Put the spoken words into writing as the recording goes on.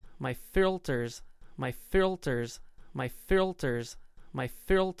my filters, my filters, my filters, my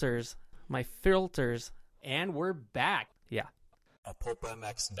filters, my filters. And we're back. Yeah. A Pulp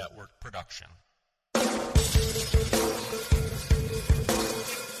MX Network production.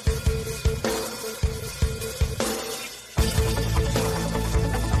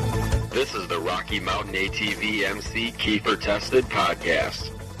 This is the Rocky Mountain ATV MC Keefer Tested Podcast.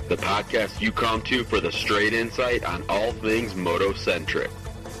 The podcast you come to for the straight insight on all things moto-centric.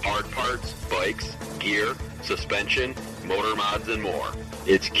 Hard parts, bikes, gear, suspension, motor mods, and more.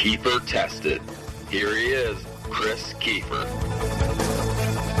 It's Keefer Tested. Here he is, Chris Keefer.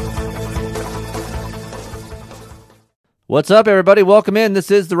 What's up, everybody? Welcome in.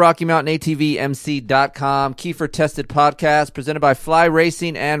 This is the Rocky Mountain ATV MC.com Keefer Tested Podcast presented by Fly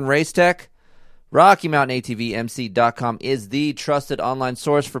Racing and Racetech. Rocky Mountain ATV MC.com is the trusted online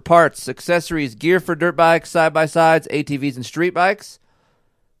source for parts, accessories, gear for dirt bikes, side-by-sides, ATVs, and street bikes.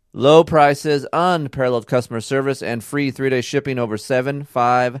 Low prices, unparalleled customer service, and free 3-day shipping over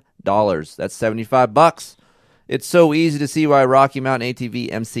 $75. That's $75. It's so easy to see why Rocky Mountain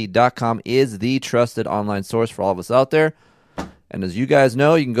ATV MC.com is the trusted online source for all of us out there. And as you guys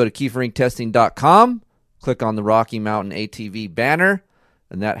know, you can go to KeeferinkTesting.com, click on the Rocky Mountain ATV banner,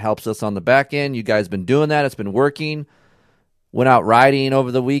 and that helps us on the back end. You guys have been doing that. It's been working. Went out riding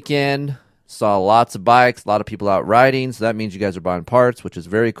over the weekend. Saw lots of bikes, a lot of people out riding. So that means you guys are buying parts, which is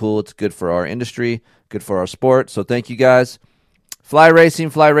very cool. It's good for our industry, good for our sport. So thank you guys. Fly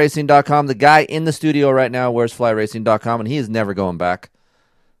Racing, FlyRacing.com. The guy in the studio right now wears FlyRacing.com, and he is never going back.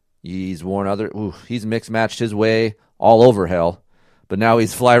 He's worn he's mixed matched his way all over hell. But now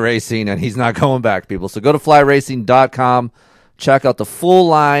he's Fly Racing, and he's not going back, people. So go to FlyRacing.com. Check out the full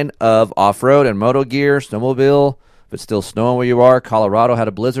line of off-road and moto gear, snowmobile. If it's still snowing where you are, Colorado had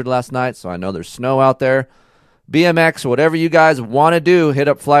a blizzard last night, so I know there's snow out there. BMX, whatever you guys want to do, hit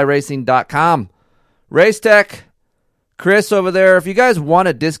up FlyRacing.com. Racetech, Chris over there. If you guys want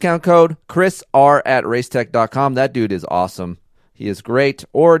a discount code, Chris R at Racetech.com. That dude is awesome. He is great.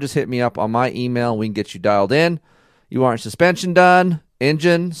 Or just hit me up on my email. We can get you dialed in. You want suspension done,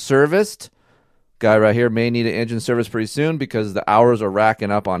 engine serviced. Guy right here may need an engine service pretty soon because the hours are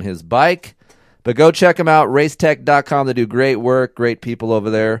racking up on his bike. But go check them out, Racetech.com. They do great work, great people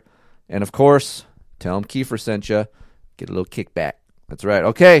over there. And, of course, tell them Keefer sent you. Get a little kickback. That's right.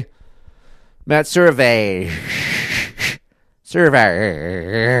 Okay. Matt Sirevaag.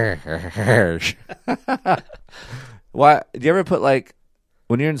 Why? Do you ever put, like,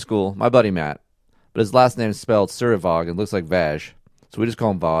 when you're in school, my buddy Matt, but his last name is spelled Sirevaag. It looks like Vaj. So we just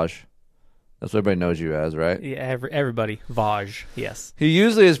call him Vaj. That's what everybody knows you as, right? Yeah, everybody. Vaj, yes. He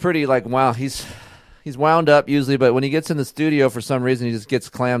usually is pretty, like, wow, he's wound up usually, but when he gets in the studio, for some reason, he just gets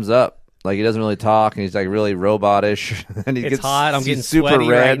clams up. Like, he doesn't really talk, and he's, like, really robotish. And It's hot. I'm getting super sweaty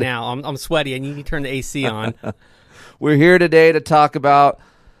red right now. I'm sweaty. I need to turn the AC on. We're here today to talk about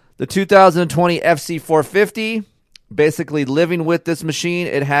the 2020 FC450, basically living with this machine.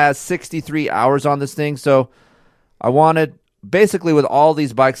 It has 63 hours on this thing, so I wanted... Basically, with all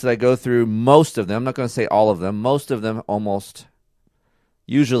these bikes that I go through, most of them, I'm not going to say all of them, most of them almost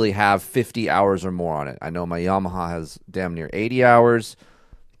usually have 50 hours or more on it. I know my Yamaha has damn near 80 hours.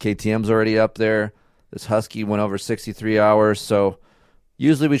 KTM's already up there. This Husky went over 63 hours. So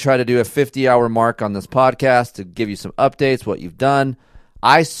usually we try to do a 50-hour mark on this podcast to give you some updates, what you've done.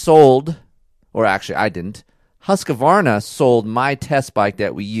 I sold, or actually I didn't, Husqvarna sold my test bike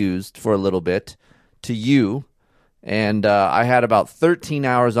that we used for a little bit to you. And I had about 13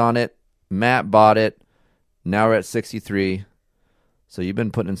 hours on it. Matt bought it. Now we're at 63. So you've been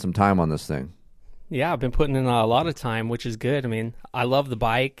putting in some time on this thing. Yeah, I've been putting in a lot of time, which is good. I mean, I love the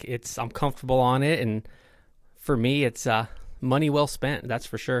bike. I'm comfortable on it, and for me, it's money well spent. That's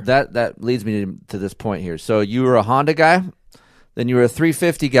for sure. That leads me to this point here. So you were a Honda guy, then you were a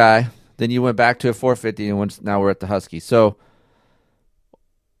 350 guy, then you went back to a 450, and now we're at the Husky. So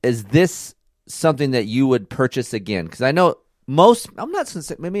is this something that you would purchase again? Because I know most, I'm not going to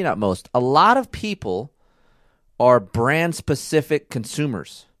say, maybe not most, a lot of people are brand specific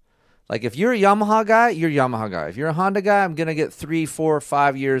consumers. Like if you're a Yamaha guy, you're a Yamaha guy. If you're a Honda guy, I'm going to get 3, 4,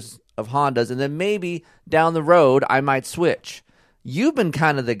 5 years of Hondas, and then maybe down the road I might switch. You've been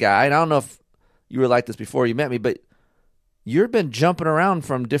kind of the guy, and I don't know if you were like this before you met me, but you've been jumping around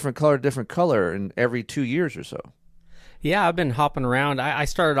from different color to different color in every 2 years or so. Yeah, I've been hopping around. I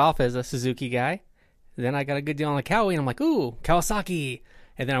started off as a Suzuki guy. Then I got a good deal on the Cowie, and I'm like, ooh, Kawasaki.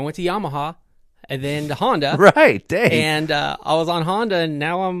 And then I went to Yamaha, and then to Honda. Right, dang. And I was on Honda, and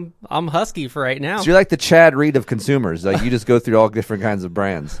now I'm Husky for right now. So you're like the Chad Reed of consumers. Like you just go through all different kinds of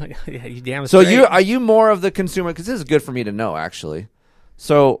brands. Yeah, you damn so straight. are you more of the consumer? Because this is good for me to know, actually.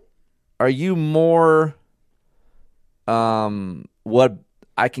 So are you more what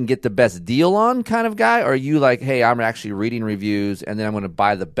I can get the best deal on kind of guy? Or are you like, hey, I'm actually reading reviews and then I'm going to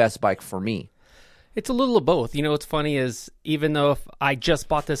buy the best bike for me? It's a little of both. You know, what's funny is even though if I just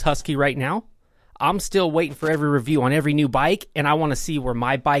bought this Husky right now, I'm still waiting for every review on every new bike, and I want to see where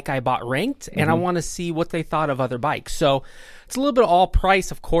my bike I bought ranked, and I want to see what they thought of other bikes. So it's a little bit of all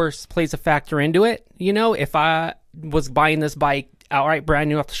price, of course, plays a factor into it. You know, if I was buying this bike outright brand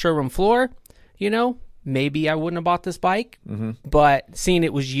new off the showroom floor, you know, maybe I wouldn't have bought this bike. But seeing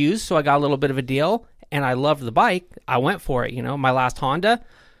it was used, so I got a little bit of a deal, and I loved the bike, I went for it. You know, my last Honda,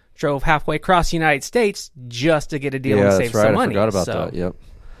 drove halfway across the United States just to get a deal and save some money. I forgot about that. Yep.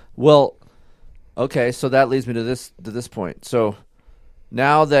 Well, okay, so that leads me to this point. So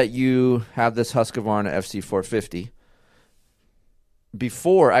now that you have this Husqvarna FC450,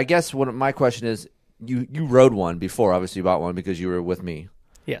 before, I guess what my question is, you rode one before, obviously you bought one because you were with me.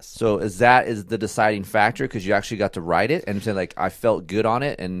 Yes. So is the deciding factor because you actually got to ride it and say like I felt good on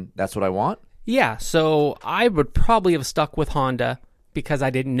it and that's what I want? Yeah, so I would probably have stuck with Honda because I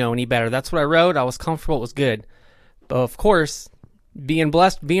didn't know any better. That's what I rode. I was comfortable. It was good. But of course, being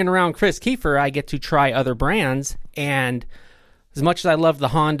blessed, being around Chris Keefer, I get to try other brands. And as much as I love the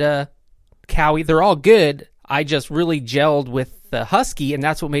Honda, Cowie, they're all good. I just really gelled with the Husky, and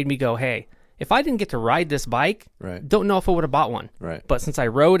that's what made me go, hey, if I didn't get to ride this bike, don't know if I would have bought one. Right. But since I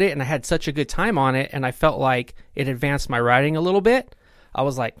rode it and I had such a good time on it, and I felt like it advanced my riding a little bit, I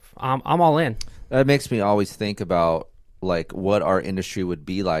was like, I'm all in. That makes me always think about like what our industry would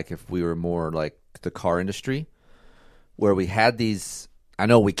be like if we were more like the car industry, where we had these. I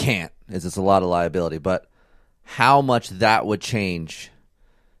know we can't, as it's a lot of liability, but how much that would change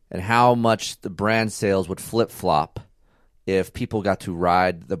and how much the brand sales would flip-flop if people got to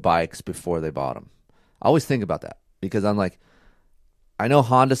ride the bikes before they bought them. I always think about that because I'm like, I know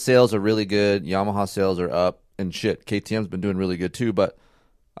Honda sales are really good, Yamaha sales are up, and shit, KTM's been doing really good too, but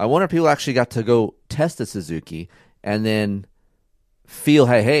I wonder if people actually got to go test the Suzuki and then feel,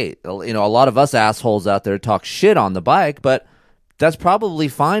 hey, you know, a lot of us assholes out there talk shit on the bike, but that's probably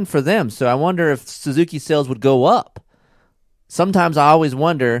fine for them. So I wonder if Suzuki sales would go up. Sometimes I always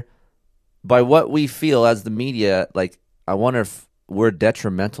wonder, by what we feel as the media, like, I wonder if we're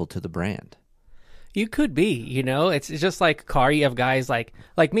detrimental to the brand. You could be, you know. It's just like a car. You have guys like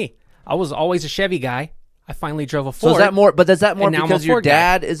me. I was always a Chevy guy. I finally drove a Ford. So is that more? But is that more because your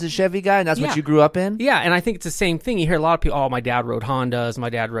dad guy. Is a Chevy guy, and that's what you grew up in? Yeah, and I think it's the same thing. You hear a lot of people, oh, my dad rode Hondas, my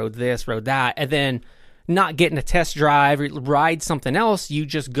dad rode this, rode that, and then not getting a test drive or ride something else. You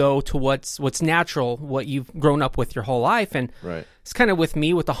just go to what's natural, what you've grown up with your whole life. And it's kind of with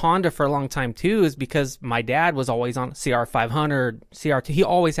me with the Honda for a long time too, is because my dad was always on CR500, CR2. He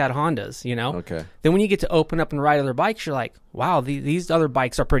always had Hondas, you know? Okay. Then when you get to open up and ride other bikes, you're like, wow, these other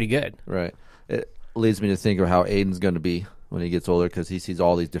bikes are pretty good. Right. It leads me to think of how Aiden's going to be when he gets older because he sees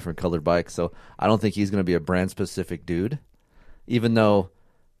all these different colored bikes. So I don't think he's going to be a brand-specific dude, even though,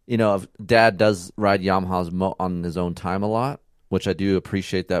 you know, if Dad does ride Yamahas on his own time a lot, which I do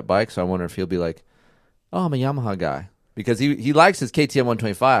appreciate that bike. So I wonder if he'll be like, oh, I'm a Yamaha guy. Because he likes his KTM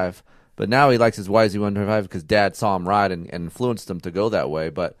 125, but now he likes his YZ 125 because Dad saw him ride and influenced him to go that way.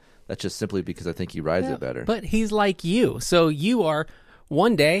 But that's just simply because I think he rides it better. But he's like you. So you are,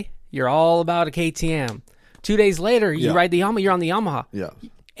 one day, you're all about a KTM. 2 days later, you ride the Yamaha, you're on the Yamaha. Yeah.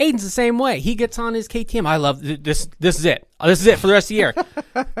 Aiden's the same way. He gets on his KTM. I love this. This is it. This is it for the rest of the year.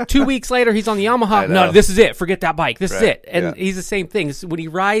 2 weeks later, he's on the Yamaha. No, this is it. Forget that bike. This is it. And he's the same thing. So when he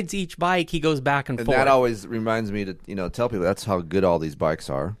rides each bike, he goes back and forth. And that always reminds me to tell people that's how good all these bikes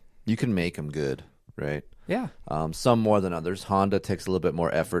are. You can make them good, right? Yeah. Some more than others. Honda takes a little bit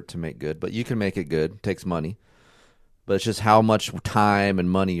more effort to make good, but you can make it good. It takes money. But it's just how much time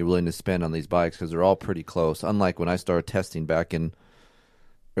and money you're willing to spend on these bikes because they're all pretty close. Unlike when I started testing back in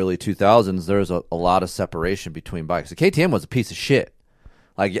early 2000s, there was a lot of separation between bikes. The KTM was a piece of shit.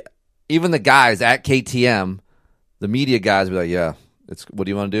 Like, even the guys at KTM, the media guys would be like, yeah, what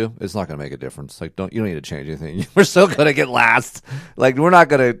do you want to do? It's not going to make a difference. Like, you don't need to change anything. We're still going to get last. Like, we're not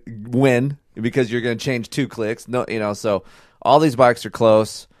going to win because you're going to change 2 clicks. No, so all these bikes are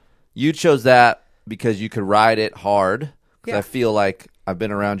close. You chose that because you could ride it hard. Yeah. I feel like I've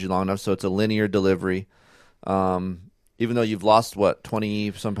been around you long enough, so it's a linear delivery. Even though you've lost,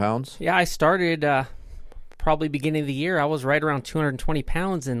 20-some pounds? Yeah, I started probably beginning of the year. I was right around 220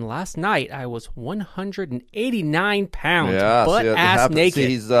 pounds, and last night I was 189 pounds, butt-ass naked. See,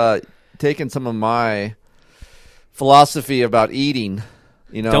 he's taken some of my philosophy about eating.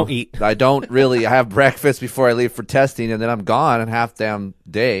 Don't eat. I don't really. I have breakfast before I leave for testing, and then I'm gone in half damn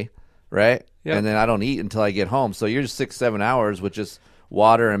day, right? Yep. And then I don't eat until I get home. So you're just 6-7 hours with just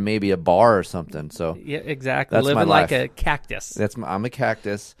water and maybe a bar or something. So Yeah, exactly. That's my Living like life. a cactus. I'm a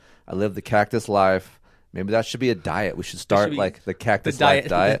cactus. I live the cactus life. Maybe that should be a diet. We should start be like the cactus the life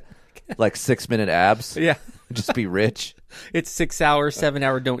diet. diet, like 6-minute abs. Yeah. Just be rich. It's 6 hours, 7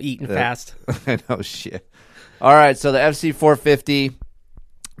 hour, don't eat and fast. I know, shit. All right, so the FC450,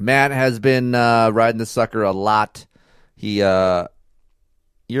 Matt has been riding the sucker a lot. You're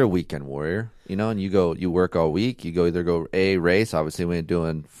a weekend warrior, and you work all week. You either go race. Obviously, we ain't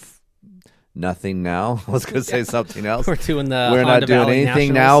doing nothing now. I was going to say something else. We're doing the We're Honda not doing Valley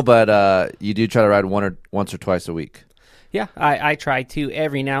anything Nationals. now, but you do try to ride once or twice a week. Yeah, I try to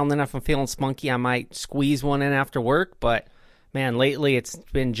every now and then. If I'm feeling spunky, I might squeeze one in after work. But, man, lately it's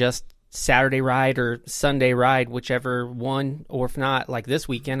been just Saturday ride or Sunday ride, whichever one. Or if not, like this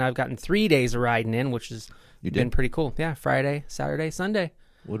weekend, I've gotten 3 days of riding in, which has been pretty cool. Yeah, Friday, Saturday, Sunday.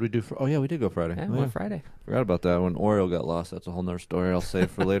 What did we do for? Oh, yeah, we did go Friday. Yeah, Oh, we went Friday. Forgot about that when Oreo got lost. That's a whole nother story I'll save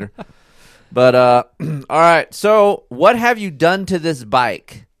for later. But, all right. So what have you done to this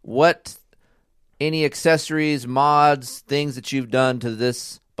bike? Any accessories, mods, things that you've done to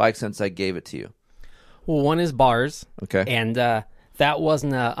this bike since I gave it to you? Well, one is bars. Okay. And that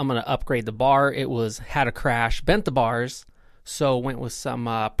wasn't I'm going to upgrade the bar. It had a crash, bent the bars, so went with some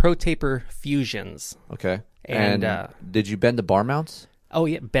Pro Taper Fusions. Okay. And did you bend the bar mounts? Oh,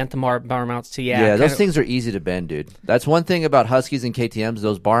 yeah, bent the bar mounts too. Yeah, those things are easy to bend, dude. That's one thing about Huskies and KTMs,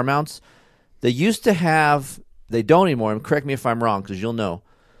 those bar mounts. They used to have, they don't anymore, and correct me if I'm wrong because you'll know.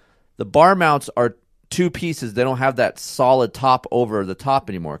 The bar mounts are two pieces. They don't have that solid top over the top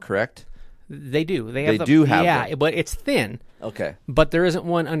anymore, correct? They do. They do have Yeah, them. but it's thin. Okay. But there isn't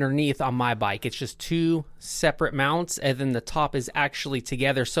one underneath on my bike. It's just two separate mounts, and then the top is actually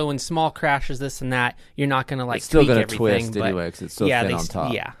together. So in small crashes, this and that, you're not going to like It's still tweak going to everything. twist but anyway because it's so thin on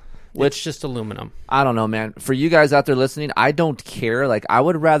top. Yeah. Which- It's just aluminum. I don't know, man. For you guys out there listening, I don't care. Like, I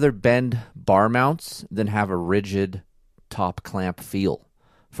would rather bend bar mounts than have a rigid top clamp feel,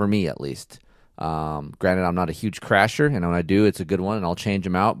 for me at least. Granted, I'm not a huge crasher, and when I do, it's a good one, and I'll change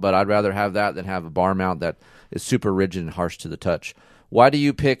them out. But I'd rather have that than have a bar mount that is super rigid and harsh to the touch. Why do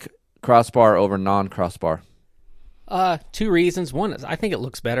you pick crossbar over non-crossbar? 2 reasons. One is I think it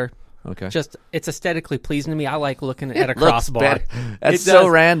looks better. Okay. Just it's aesthetically pleasing to me. I like looking at a Looks crossbar. better. That's It so does.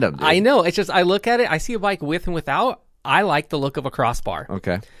 random, dude. I know. It's just I look at it. I see a bike with and without. I like the look of a crossbar.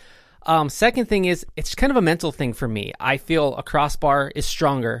 Okay. Second thing is it's kind of a mental thing for me. I feel a crossbar is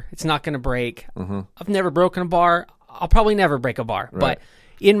stronger. It's not going to break. I've never broken a bar. I'll probably never break a bar. Right. But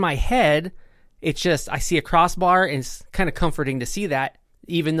in my head, it's just I see a crossbar, and it's kind of comforting to see that.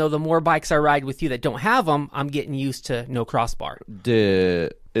 Even though the more bikes I ride with you that don't have them, I'm getting used to no crossbar.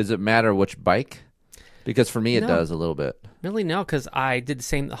 Does it matter which bike? Because for me, it No. does a little bit. Really, no, because I did the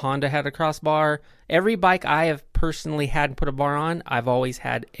same. The Honda had a crossbar. Every bike I have personally had and put a bar on, I've always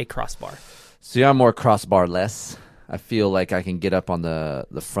had a crossbar. See, I'm more crossbar less. I feel like I can get up on the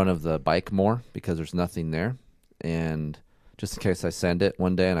front of the bike more because there's nothing there. And just in case I send it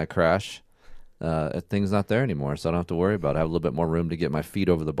one day and I crash, thing's not there anymore, so I don't have to worry about it. I have a little bit more room to get my feet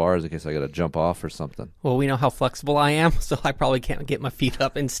over the bars in case I got to jump off or something. Well, we know how flexible I am, so I probably can't get my feet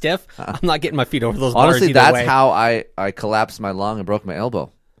up and stiff. I'm not getting my feet over those bars Honestly, either that's way. how I collapsed my lung and broke my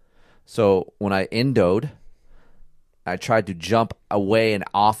elbow. So when I endoed, I tried to jump away and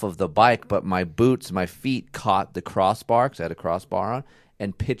off of the bike, but my feet caught the crossbar because I had a crossbar on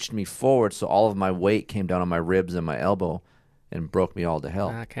and pitched me forward, so all of my weight came down on my ribs and my elbow and broke me all to hell.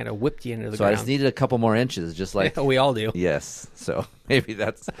 I kind of whipped you into the So ground. I just needed a couple more inches, just like we all do. yes. So maybe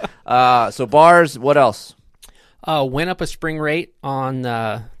that's so bars. What else? Went up a spring rate on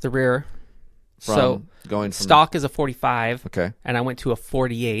the rear. From going from Stock is a 45. Okay. And I went to a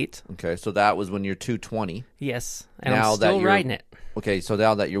 48. Okay, so that was when you're 220. Yes. And Now I'm that still you're- riding it. Okay, so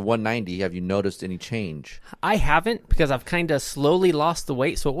now that you're 190, have you noticed any change? I haven't because I've kind of slowly lost the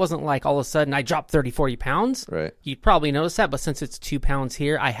weight. So it wasn't like all of a sudden I dropped 30, 40 pounds. Right. You'd probably notice that. But since it's 2 pounds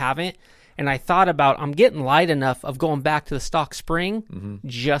here, I haven't. And I thought about I'm getting light enough of going back to the stock spring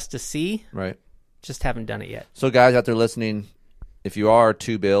just to see. Right. Just haven't done it yet. So guys out there listening, if you are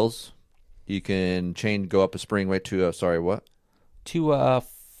 2 bills, you can go up a spring weight to what? To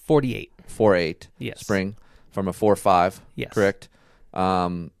 48. 4.8 Yes. spring from a 4.5. Yes. Correct.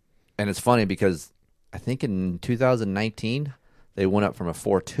 And it's funny because I think in 2019 they went up from a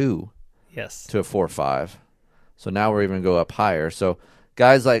 4.2 Yes. to a 4.5. So now we're even going to go up higher. So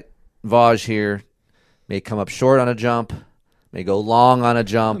guys like Vaj here may come up short on a jump, may go long on a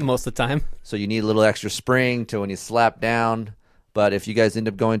jump. Most of the time. So you need a little extra spring to when you slap down. But if you guys end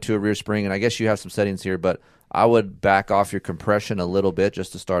up going to a rear spring, and I guess you have some settings here, but I would back off your compression a little bit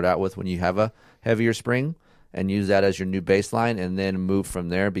just to start out with when you have a heavier spring. and use that as your new baseline and then move from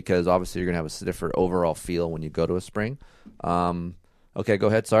there, because obviously you're going to have a different overall feel when you go to a spring. Okay, go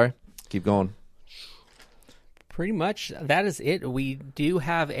ahead. Sorry. Keep going. Pretty much that is it. We do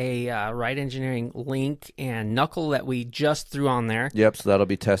have a Ride Engineering link and knuckle that we just threw on there. Yep, so that'll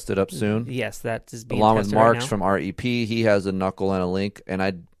be tested up soon. Yes, that is being along tested with Marks right now. from REP. He has a knuckle and a link,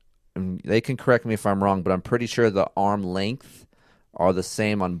 and they can correct me if I'm wrong, but I'm pretty sure the arm length are the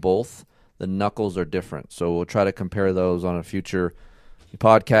same on both. The knuckles are different, so we'll try to compare those on a future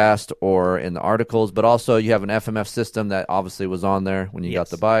podcast or in the articles. But also, you have an FMF system that obviously was on there when you got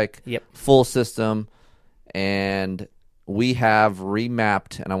the bike. Yep. Full system. And we have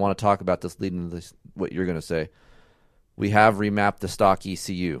remapped, and I want to talk about this leading to this, what you're going to say. We have remapped the stock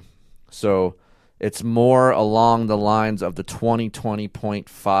ECU. So it's more along the lines of the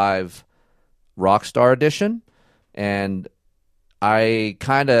 2020.5 Rockstar Edition. And I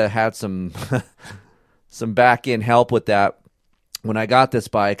kind of had some back-end help with that. When I got this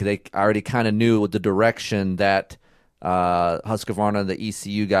bike, I already kind of knew the direction that Husqvarna, the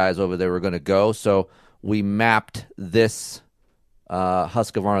ECU guys over there, were going to go. So we mapped this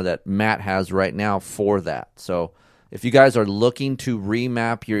Husqvarna that Matt has right now for that. So if you guys are looking to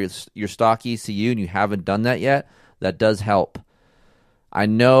remap your stock ECU and you haven't done that yet, that does help. I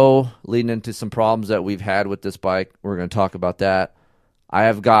know leading into some problems that we've had with this bike, we're going to talk about that. I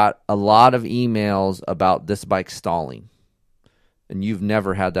have got a lot of emails about this bike stalling, and you've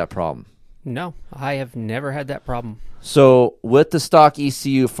never had that problem. No, I have never had that problem. So with the stock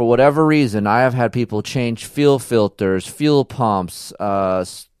ECU, for whatever reason, I have had people change fuel filters, fuel pumps,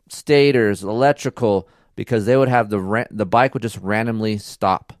 stators, electrical, because they would have the bike would just randomly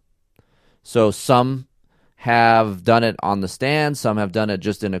stop. So some have done it on the stand, some have done it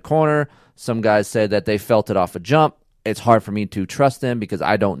just in a corner. Some guys say that they felt it off a jump. It's hard for me to trust them because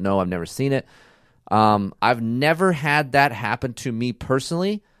I don't know. I've never seen it. I've never had that happen to me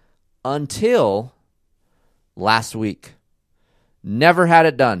personally until last week. Never had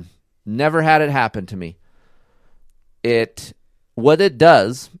it done. Never had it happen to me. What it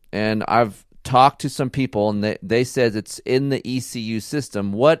does, and I've talked to some people, and they said it's in the ECU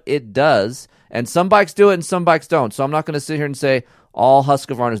system. What it does, and some bikes do it and some bikes don't. So I'm not going to sit here and say all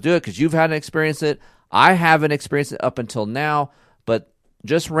Husqvarnas do it because you've had an experience it. I haven't experienced it up until now, but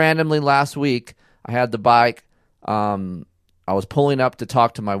just randomly last week, I had the bike. I was pulling up to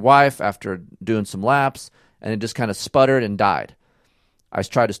talk to my wife after doing some laps, and it just kind of sputtered and died. I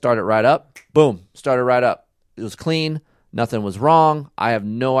tried to start it right up. Boom, started right up. It was clean. Nothing was wrong. I have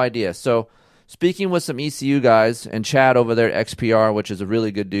no idea. So speaking with some ECU guys, and Chad over there at XPR, which is a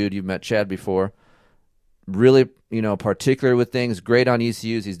really good dude. You've met Chad before. Really, particular with things. Great on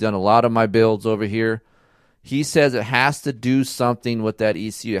ECUs. He's done a lot of my builds over here. He says it has to do something with that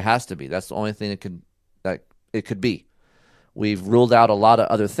ECU. It has to be. That's the only thing that it could be. We've ruled out a lot of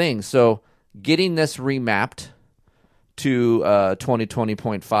other things. So getting this remapped to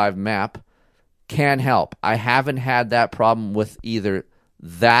 2020.5 map can help. I haven't had that problem with either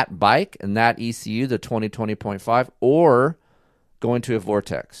that bike and that ECU, the 2020.5, or going to a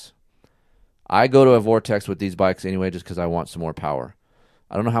Vortex. I go to a Vortex with these bikes anyway just because I want some more power.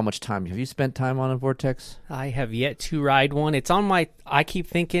 I don't know how much time. Have you spent time on a Vortex? I have yet to ride one. It's on I keep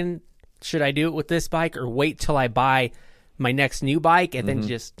thinking, should I do it with this bike or wait till I buy my next new bike and then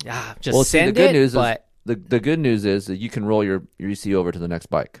just send the good it? News but is, the good news is that you can roll your ECU over to the next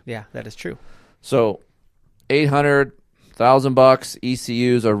bike. Yeah, that is true. So $800, $1,000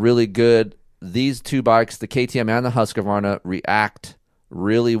 ECUs are really good. These two bikes, the KTM and the Husqvarna, react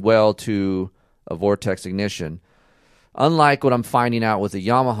really well to a Vortex ignition. Unlike what I'm finding out with the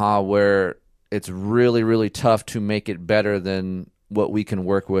Yamaha, where it's really, really tough to make it better than what we can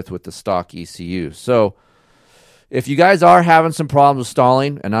work with the stock ECU. So if you guys are having some problems with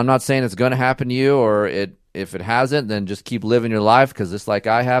stalling, and I'm not saying it's going to happen to you, or if it hasn't, then just keep living your life, because just like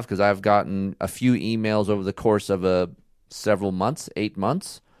I have, because I've gotten a few emails over the course of several months, 8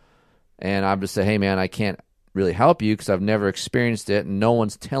 months, and I'm just saying, hey, man, I can't really help you because I've never experienced it, and no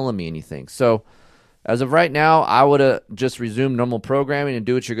one's telling me anything. So as of right now, I would have just resumed normal programming and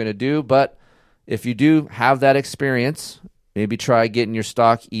do what you're going to do. But if you do have that experience, maybe try getting your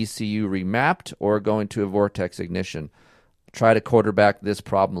stock ECU remapped or going to a Vortex ignition. Try to quarterback this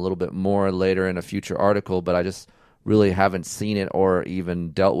problem a little bit more later in a future article, but I just really haven't seen it or even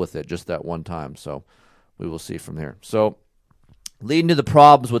dealt with it just that one time. So we will see from there. So leading to the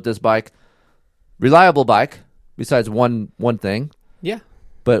problems with this bike, reliable bike, besides one thing. Yeah.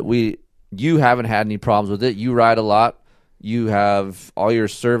 But you haven't had any problems with it. You ride a lot. You have all your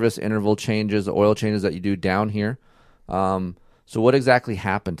service interval changes, oil changes that you do down here. So So what exactly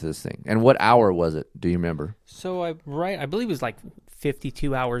happened to this thing? And what hour was it? Do you remember? So I believe it was like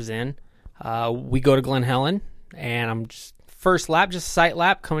 52 hours in. We go to Glen Helen, and I'm just first lap, just sight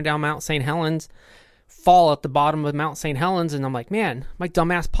lap, coming down Mount St. Helens, fall at the bottom of Mount St. Helens, and I'm like, man, my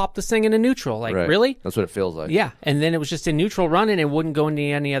dumbass popped this thing into neutral. Like, Right. really? That's what it feels like. Yeah. And then it was just in neutral running. It wouldn't go into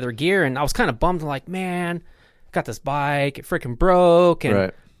any other gear, and I was kind of bummed. I'm like, man, got this bike, it freaking broke, and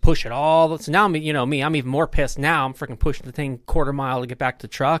Right. push it all. So now, I'm even more pissed now. I'm freaking pushing the thing quarter mile to get back to the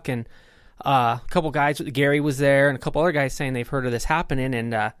truck, and a couple guys, Gary was there, and a couple other guys saying they've heard of this happening,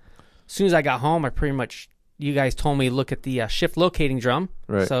 and as soon as I got home, you guys told me look at the shift locating drum.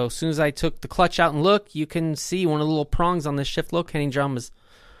 Right. So as soon as I took the clutch out and look, you can see one of the little prongs on the shift locating drum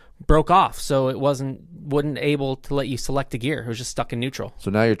broke off, so it wouldn't able to let you select the gear. It was just stuck in neutral. So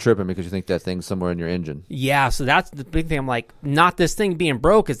now you're tripping because you think that thing's somewhere in your engine. Yeah, so that's the big thing. I'm like, not this thing being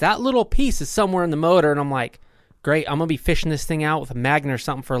broke, is that little piece is somewhere in the motor, and I'm like, great, I'm going to be fishing this thing out with a magnet or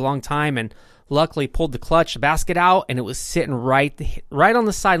something for a long time, and luckily pulled the clutch basket out, and it was sitting right on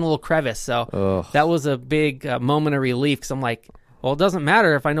the side in a little crevice, so that was a big moment of relief, because I'm like, well, it doesn't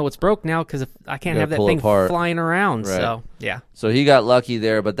matter if I know it's broke now, because I can't have that thing flying around. Right. So, yeah. So he got lucky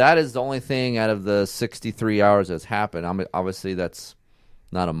there, but that is the only thing out of the 63 hours that's happened. Obviously, that's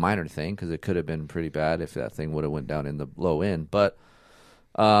not a minor thing because it could have been pretty bad if that thing would have went down in the low end. But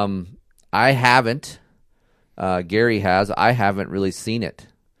I haven't. Gary has. I haven't really seen it.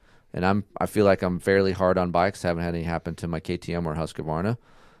 And I feel like I'm fairly hard on bikes. I haven't had any happen to my KTM or Husqvarna.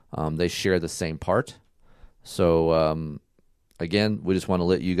 They share the same part. So, again, we just want to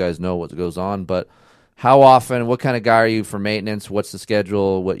let you guys know what goes on. But how often, what kind of guy are you for maintenance? What's the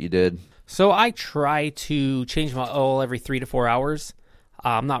schedule, what you did? So I try to change my oil every 3 to 4 hours.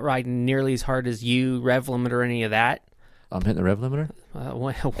 I'm not riding nearly as hard as you, rev limiter, or any of that. I'm hitting the rev limiter?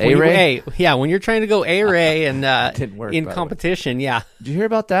 A-Ray? Yeah, when you're trying to go A-Ray and Didn't work, in competition, yeah. Did you hear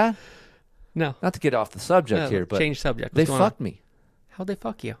about that? No. Not to get off the subject here, but change subject. they fucked me. How'd they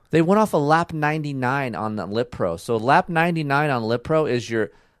fuck you? They went off a lap 99 on the Lip Pro. So lap 99 on Lip Pro is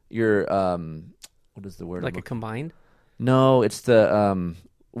your what is the word? Like a combined? No, it's the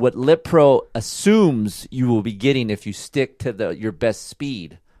what Lip Pro assumes you will be getting if you stick to your best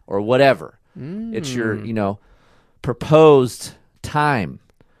speed or whatever. It's your proposed time.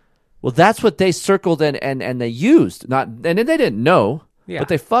 Well, that's what they circled and they used. And they didn't know, but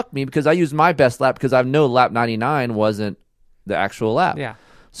they fucked me because I used my best lap because I know lap 99 wasn't the actual lap. Yeah.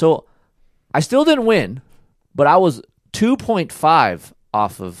 So I still didn't win, but I was 2.5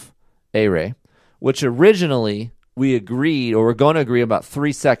 off of A-Ray, which originally we agreed, or we're going to agree about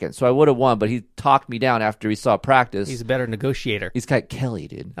 3 seconds. So I would have won, but he talked me down after he saw practice. He's a better negotiator. He's got Kelly,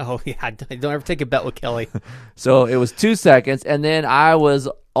 dude. Oh, yeah. Don't ever take a bet with Kelly. So it was 2 seconds, and then I was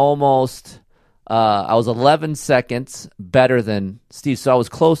almost, I was 11 seconds better than Steve, so I was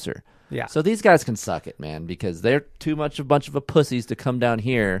closer. Yeah. So these guys can suck it, man, because they're too much of a bunch of pussies to come down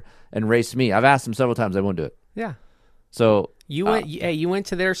here and race me. I've asked them several times. They won't do it. Yeah. So you went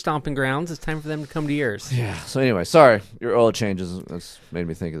to their stomping grounds. It's time for them to come to yours. Yeah. So anyway, sorry. Your oil changes. That's made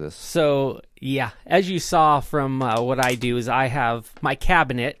me think of this. So, yeah, as you saw from what I do is I have my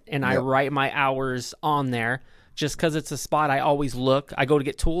cabinet, and I write my hours on there just because it's a spot I always look. I go to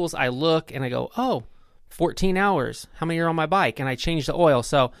get tools. I look, and I go, oh, 14 hours. How many are on my bike? And I change the oil.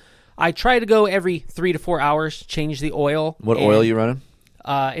 So I try to go every 3 to 4 hours, change the oil. What oil are you running?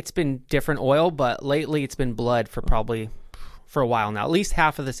 It's been different oil, but lately it's been blood for a while now. At least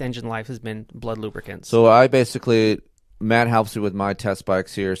half of this engine life has been blood lubricants. So Matt helps me with my test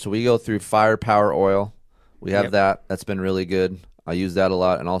bikes here. So we go through Firepower oil. We have that. That's been really good. I use that a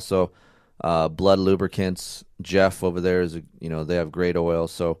lot. And also blood lubricants. Jeff over there they have great oil.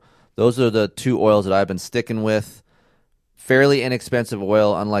 So those are the two oils that I've been sticking with. Fairly inexpensive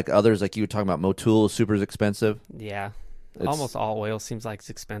oil, unlike others, like you were talking about. Motul is super expensive. Yeah. Almost all oil seems like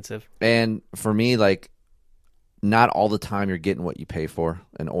it's expensive. And for me, like, not all the time you're getting what you pay for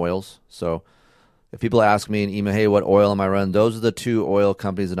in oils. So if people ask me and email, hey, what oil am I running? Those are the two oil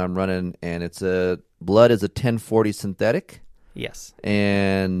companies that I'm running. And blood is a 1040 synthetic. Yes.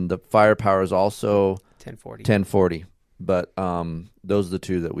 And the Firepower is also 1040. But those are the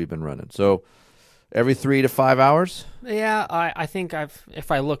two that we've been running. So every 3 to 5 hours? Yeah, I think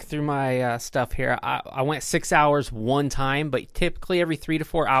if I look through my stuff here, I went 6 hours one time, but typically every 3 to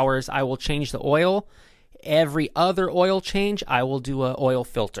 4 hours I will change the oil. Every other oil change, I will do an oil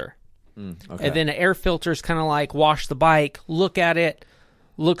filter. Okay. And then an air filter is kind of like wash the bike, look at it,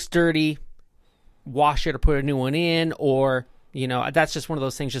 looks dirty, wash it or put a new one in, or that's just one of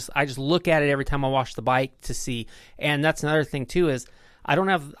those things. I just look at it every time I wash the bike to see. And that's another thing too is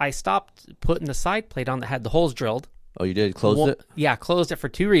I stopped putting the side plate on that had the holes drilled. Oh, you did? Closed it? Yeah, closed it for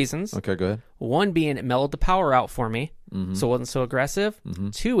 2 reasons. Okay, go ahead. One being it mellowed the power out for me, so it wasn't so aggressive.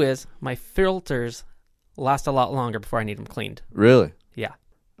 2 is my filters last a lot longer before I need them cleaned. Really? Yeah.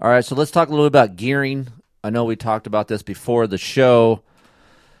 All right, so let's talk a little bit about gearing. I know we talked about this before the show.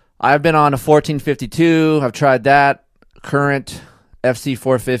 I've been on a 1452. I've tried that. Current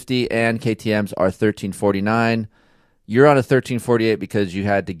FC450 and KTMs are 1349. You're on a 1348 because you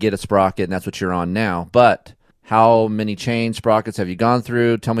had to get a sprocket, and that's what you're on now. But how many chain sprockets have you gone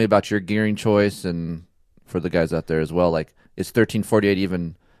through? Tell me about your gearing choice, and for the guys out there as well, like, is 1348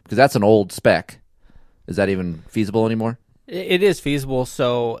 even, because that's an old spec. Is that even feasible anymore? It is feasible.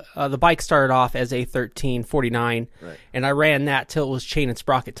 So the bike started off as a 1349, right, and I ran that till it was chain and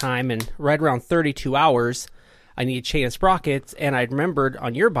sprocket time, and right around 32 hours, I needed chain and sprockets, and I remembered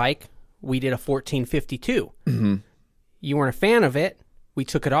on your bike, we did a 1452. Mm-hmm. You weren't a fan of it. We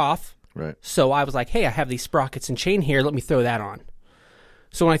took it off. Right. So I was like, hey, I have these sprockets and chain here. Let me throw that on.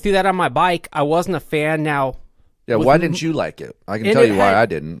 So when I threw that on my bike, I wasn't a fan. Now, yeah, why didn't you like it? I can tell you why I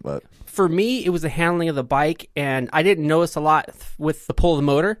didn't. But for me, it was the handling of the bike, and I didn't notice a lot with the pull of the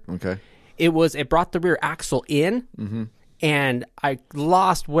motor. Okay. It brought the rear axle in, and I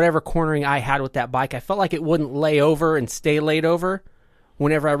lost whatever cornering I had with that bike. I felt like it wouldn't lay over and stay laid over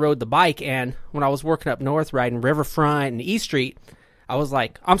whenever I rode the bike. And when I was working up north, riding Riverfront and East Street, I was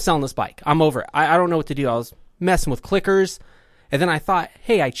like, I'm selling this bike. I'm over it. I don't know what to do. I was messing with clickers. And then I thought,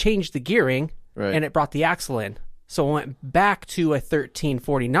 hey, I changed the gearing, and it brought the axle in. So I went back to a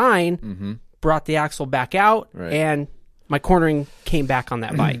 1349, brought the axle back out, and my cornering came back on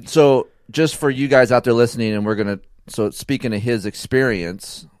that bike. So just for you guys out there listening, and so speaking of his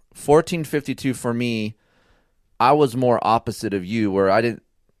experience, 1452 for me, I was more opposite of you, where I didn't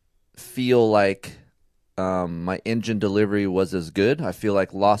feel like my engine delivery was as good. I feel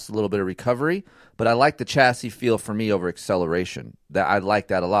like lost a little bit of recovery, but I like the chassis feel for me over acceleration. That I like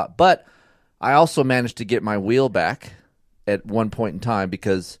that a lot. But I also managed to get my wheel back at one point in time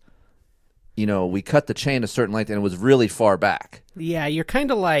because, we cut the chain a certain length and it was really far back. Yeah, you're kind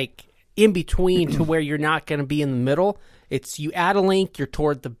of like in between to where you're not going to be in the middle. It's you add a link, you're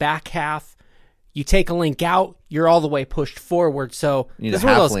toward the back half. You take a link out, you're all the way pushed forward. So this is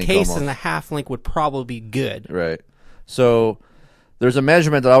one of those cases, and the half link would probably be good. Right. So there's a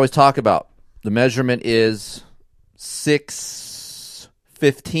measurement that I always talk about. The measurement is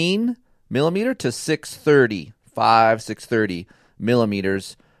 615 millimeter to 630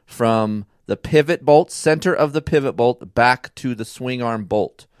 millimeters from the pivot bolt, center of the pivot bolt, back to the swing arm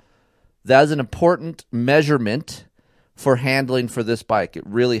bolt. That is an important measurement for handling for this bike. It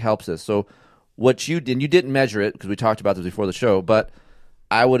really helps us. So what you did, and you didn't measure it because we talked about this before the show, but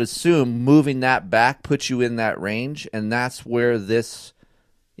I would assume moving that back puts you in that range, and that's where this,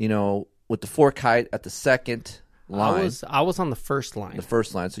 with the fork height at the second line. I was on the first line. The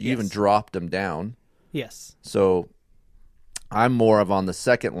first line, so you even dropped them down. Yes. So I'm more of on the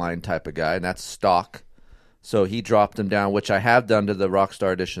second line type of guy, and that's stock. So he dropped them down, which I have done to the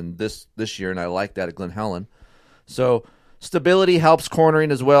Rockstar Edition this year, and I like that at Glen Helen. So stability helps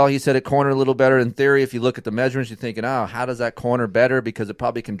cornering as well. He said it cornered a little better. In theory, if you look at the measurements, you're thinking, how does that corner better? Because it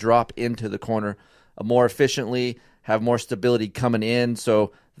probably can drop into the corner more efficiently, have more stability coming in.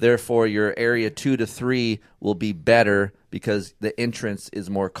 So therefore, your area 2 to 3 will be better because the entrance is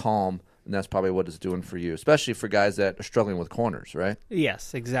more calm. And that's probably what it's doing for you, especially for guys that are struggling with corners, right?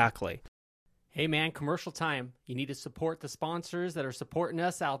 Yes, exactly. Hey, man, commercial time. You need to support the sponsors that are supporting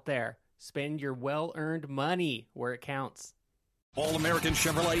us out there. Spend your well-earned money where it counts. All-American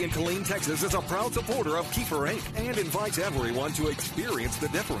Chevrolet in Killeen, Texas is a proud supporter of Keefer Inc. and invites everyone to experience the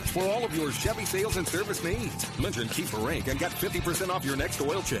difference for all of your Chevy sales and service needs. Mention Keefer Inc. and get 50% off your next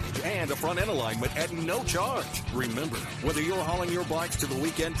oil change and a front-end alignment at no charge. Remember, whether you're hauling your bikes to the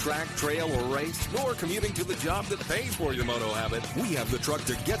weekend track, trail, or race, or commuting to the job that pays for your moto habit, we have the truck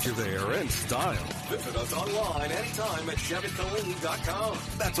to get you there in style. Visit us online anytime at ChevyKilleen.com.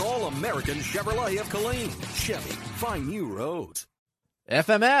 That's All-American Chevrolet of Killeen. Chevy, find new roads.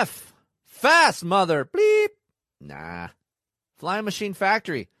 FMF. Fast, mother. Bleep. Nah. Flying Machine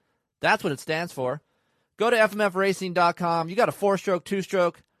Factory. That's what it stands for. Go to FMFRacing.com. You got a 4-stroke,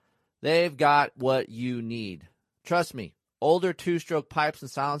 2-stroke. They've got what you need. Trust me. Older 2-stroke pipes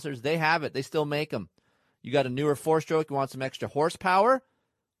and silencers, they have it. They still make them. You got a newer 4-stroke, you want some extra horsepower?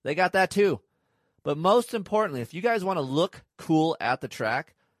 They got that too. But most importantly, if you guys want to look cool at the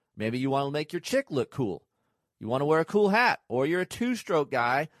track, maybe you want to make your chick look cool. You want to wear a cool hat, or you're a 2-stroke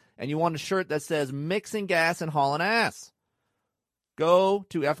guy, and you want a shirt that says mixing gas and hauling ass. Go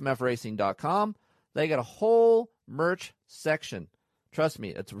to FMFRacing.com. They got a whole merch section. Trust me,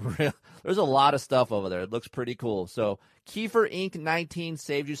 it's real. There's a lot of stuff over there. It looks pretty cool. So Keefer Inc. 19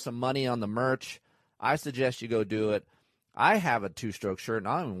 saved you some money on the merch. I suggest you go do it. I have a two-stroke shirt, and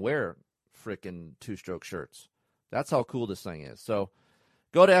I don't even wear freaking two-stroke shirts. That's how cool this thing is. So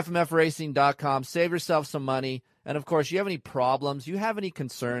go to fmfracing.com, save yourself some money. And, of course, you have any problems, you have any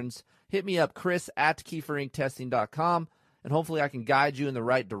concerns, hit me up, chris@keeferinctesting.com, and hopefully I can guide you in the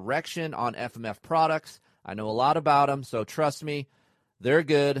right direction on FMF products. I know a lot about them, so trust me, they're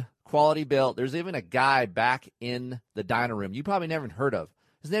good, quality built. There's even a guy back in the dyno room you probably never heard of.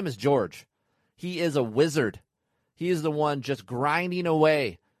 His name is George. He is a wizard. He is the one just grinding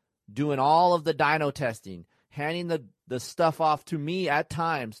away, doing all of the dyno testing, handing the stuff off to me at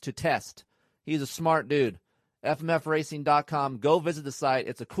times to test. He's a smart dude. FMFracing.com. Go visit the site.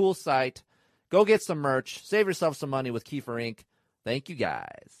 It's a cool site. Go get some merch. Save yourself some money with Keefer Inc. Thank you,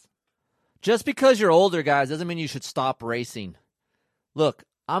 guys. Just because you're older, guys, doesn't mean you should stop racing. Look,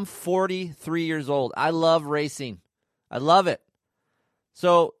 I'm 43 years old. I love racing. I love it.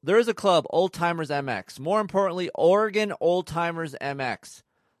 So there is a club, Old Timers MX. More importantly, Oregon Old Timers MX.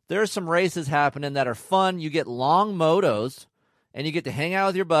 There are some races happening that are fun. You get long motos, and you get to hang out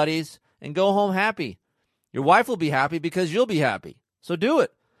with your buddies and go home happy. Your wife will be happy because you'll be happy. So do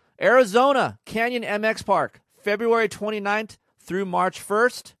it. Arizona, Canyon MX Park, February 29th through March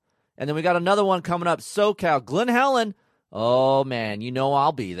 1st. And then we got another one coming up, SoCal, Glen Helen. Oh, man, you know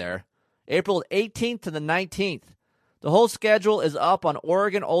I'll be there. April 18th to the 19th. The whole schedule is up on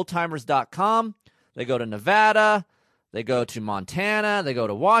OregonOldTimers.com. They go to Nevada. They go to Montana. They go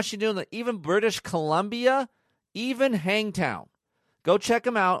to Washington, even British Columbia, even Hangtown. Go check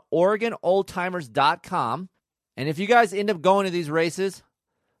them out, OregonOldTimers.com. And if you guys end up going to these races,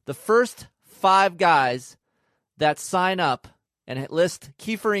 the first 5 guys that sign up and list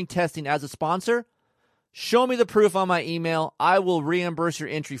Keefer Inc. Testing as a sponsor, show me the proof on my email. I will reimburse your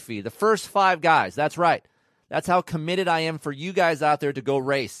entry fee. The first 5 guys, that's right. That's how committed I am for you guys out there to go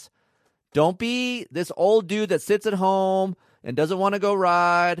race. Don't be this old dude that sits at home and doesn't want to go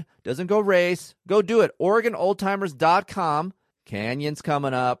ride, doesn't go race. Go do it. OregonOldTimers.com. Canyon's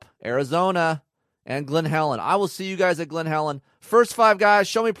coming up. Arizona and Glen Helen. I will see you guys at Glen Helen. First 5 guys,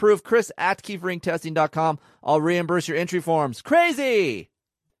 show me proof. Chris@KeeferIncTesting.com. I'll reimburse your entry forms. Crazy!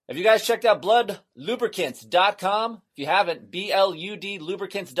 Have you guys checked out BloodLubricants.com? If you haven't,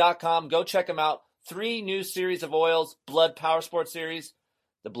 BLUDLubricants.com. Go check them out. 3 new series of oils, Blood Power Sport Series,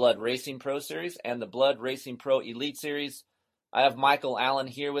 the Blood Racing Pro Series, and the Blood Racing Pro Elite Series. I have Michael Allen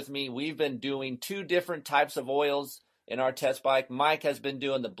here with me. We've been doing 2 different types of oils in our test bike. Mike has been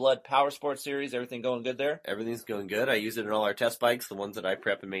doing the Blood Power Sport Series. Everything going good there? Everything's going good. I use it in all our test bikes, the ones that I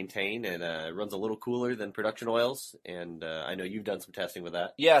prep and maintain, and it runs a little cooler than production oils, and I know you've done some testing with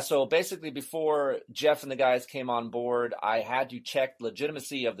that. Yeah, so basically before Jeff and the guys came on board, I had to check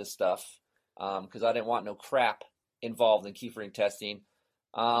legitimacy of this stuff because I didn't want no crap involved in Keefer Inc. testing.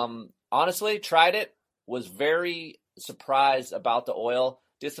 Honestly, tried it, was very surprised about the oil,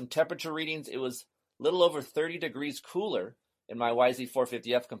 did some temperature readings. It was a little over 30 degrees cooler in my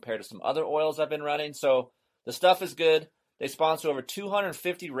YZ450F compared to some other oils I've been running. So the stuff is good. They sponsor over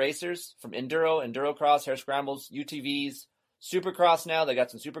 250 racers from Enduro, Endurocross, Hare Scrambles, UTVs, Supercross now. They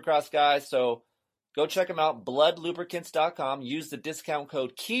got some Supercross guys. So go check them out, bloodlubricants.com. Use the discount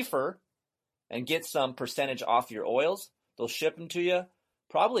code Keefer and get some percentage off your oils. They'll ship them to you.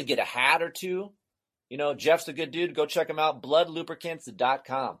 Probably get a hat or 2. You know, Jeff's a good dude. Go check him out,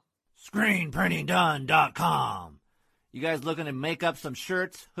 bloodlubricants.com. ScreenPrintingDone.com. You guys looking to make up some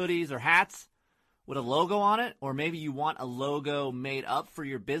shirts, hoodies, or hats with a logo on it? Or maybe you want a logo made up for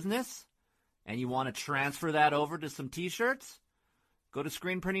your business and you want to transfer that over to some t-shirts? Go to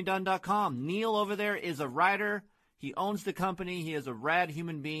ScreenPrintingDone.com. Neil over there is a writer. He owns the company. He is a rad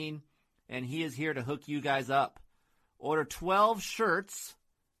human being, and he is here to hook you guys up. Order 12 shirts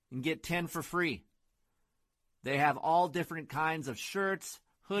and get 10 for free. They have all different kinds of shirts,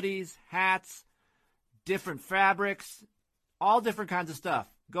 hoodies, hats, different fabrics, all different kinds of stuff.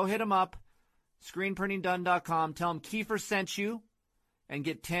 Go hit them up, ScreenPrintingDone.com. Tell them Keefer sent you and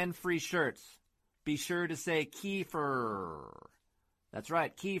get 10 free shirts. Be sure to say Keefer. That's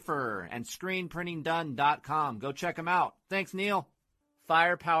right, Keefer, and ScreenPrintingDone.com. Go check them out. Thanks, Neil.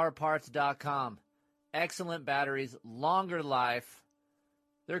 FirePowerParts.com. Excellent batteries, longer life.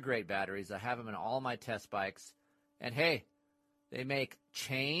 They're great batteries. I have them in all my test bikes. And hey, they make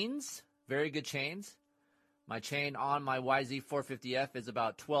chains, very good chains. My chain on my YZ450F is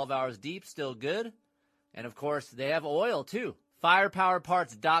about 12 hours deep, still good. And of course, they have oil too.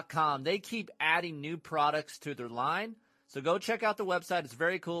 FirePowerParts.com. They keep adding new products to their line. So go check out the website. It's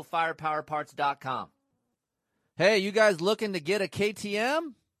very cool, FirePowerParts.com. Hey, you guys looking to get a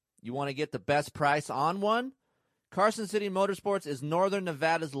KTM? You want to get the best price on one? Carson City Motorsports is Northern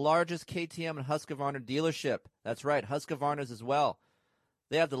Nevada's largest KTM and Husqvarna dealership. That's right, Husqvarna's as well.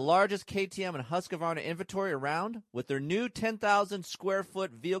 They have the largest KTM and Husqvarna inventory around with their new 10,000 square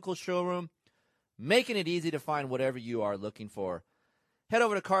foot vehicle showroom, making it easy to find whatever you are looking for. Head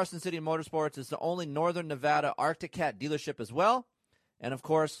over to Carson City Motorsports. It's the only Northern Nevada Arctic Cat dealership as well. And, of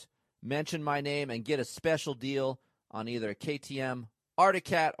course, mention my name and get a special deal on either a KTM, Arctic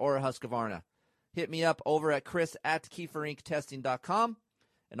Cat, or a Husqvarna. Hit me up over at chris@keeferinctesting.com,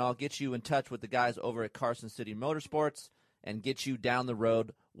 and I'll get you in touch with the guys over at Carson City Motorsports and get you down the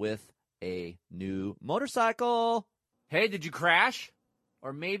road with a new motorcycle. Hey, did you crash?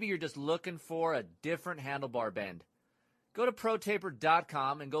 Or maybe you're just looking for a different handlebar bend. Go to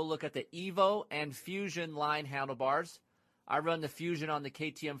protaper.com and go look at the Evo and Fusion line handlebars. I run the Fusion on the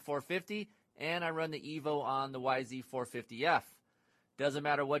KTM 450, and I run the Evo on the YZ 450F. Doesn't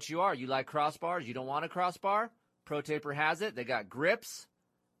matter what you are. You like crossbars, you don't want a crossbar? ProTaper has it. They got grips.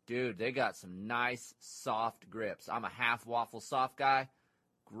 Dude, they got some nice, soft grips. I'm a half waffle soft guy.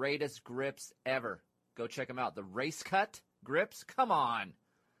 Greatest grips ever. Go check them out. The Race Cut grips? Come on.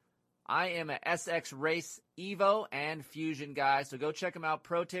 I am a SX Race Evo and Fusion guy, so go check them out,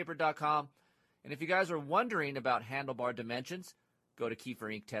 protaper.com. And if you guys are wondering about handlebar dimensions, go to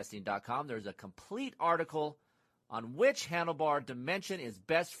keeferinctesting.com. There's a complete article on which handlebar dimension is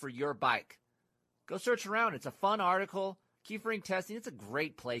best for your bike. Go search around. It's a fun article. Keefer Ink Testing, it's a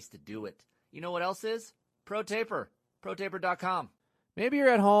great place to do it. You know what else is? ProTaper, protaper.com. Maybe you're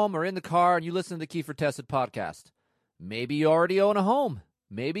at home or in the car and you listen to the Keefer Tested podcast. Maybe you already own a home.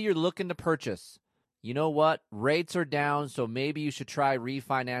 Maybe you're looking to purchase. You know what? Rates are down, so maybe you should try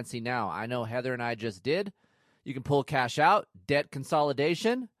refinancing now. I know Heather and I just did. You can pull cash out, debt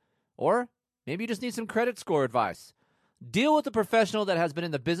consolidation, or maybe you just need some credit score advice. Deal with a professional that has been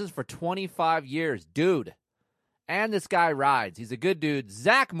in the business for 25 years. Dude. And this guy rides. He's a good dude.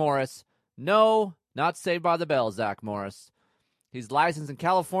 Zach Morris. No, not Saved by the Bell, Zach Morris. He's licensed in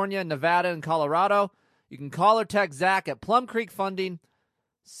California, Nevada, and Colorado. You can call or text Zach at Plum Creek Funding,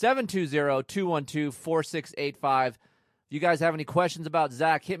 720-212-4685. If you guys have any questions about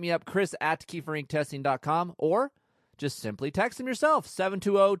Zach, hit me up, chris@keeferinctesting.com, or just simply text him yourself,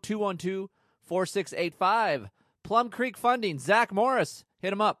 720-212-4685. Plum Creek Funding, Zach Morris.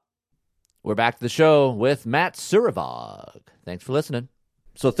 Hit him up. We're back to the show with Matt Sirevaag. Thanks for listening.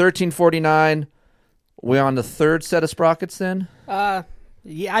 So 1349, we on the third set of sprockets then? Yeah,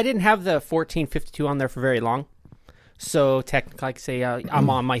 I didn't have the 1452 on there for very long. So technically, I could say I'm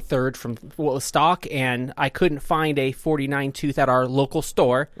on my third from what was stock, and I couldn't find a 49 tooth at our local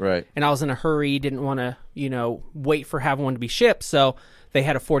store. Right. And I was in a hurry, didn't want to, wait for having one to be shipped. So they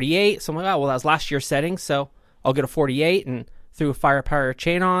had a 48. So I'm like, oh, well, that was last year's setting, so I'll get a 48, and threw a firepower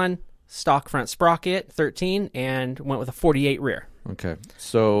chain on, stock front sprocket, 13, and went with a 48 rear. Okay.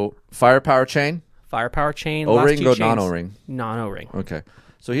 So firepower chain? Firepower chain. O-ring or non-O-ring? Non-O-ring. Okay.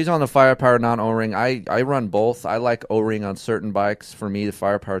 So he's on the firepower non-O-ring. I run both. I like O-ring on certain bikes. For me, the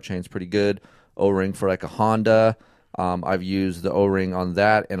firepower chain's pretty good. O-ring for like a Honda. I've used the O-ring on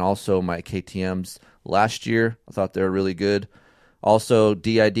that and also my KTMs last year. I thought they were really good. Also,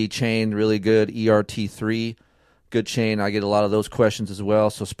 DID chain, really good. ERT3, good chain. I get a lot of those questions as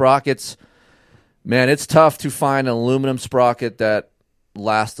well. So sprockets, man, it's tough to find an aluminum sprocket that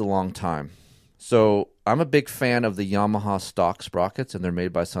lasts a long time. So I'm a big fan of the Yamaha stock sprockets, and they're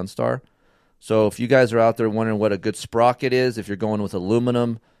made by Sunstar. So if you guys are out there wondering what a good sprocket is, if you're going with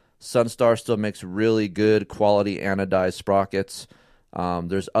aluminum, Sunstar still makes really good quality anodized sprockets.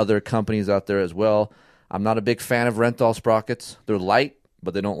 There's other companies out there as well. I'm not a big fan of Renthal sprockets. They're light,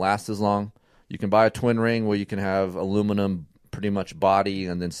 but they don't last as long. You can buy a twin ring where you can have aluminum pretty much body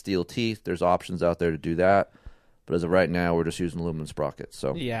and then steel teeth. There's options out there to do that. But as of right now, we're just using aluminum sprockets.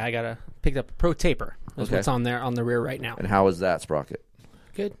 So yeah, I picked up a Pro Taper. That's what's on there on the rear right now. And how is that sprocket?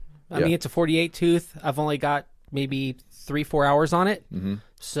 Good. I mean, it's a 48 tooth. I've only got maybe 3-4 hours on it. Mm-hmm.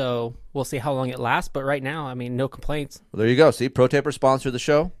 So we'll see how long it lasts. But right now, I mean, no complaints. Well, there you go. See, Pro Taper sponsored the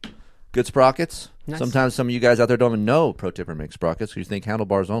show. Good sprockets. Nice. Sometimes some of you guys out there don't even know Pro Taper makes sprockets because you think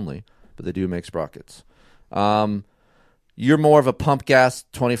handlebars only, but they do make sprockets. You're more of a pump gas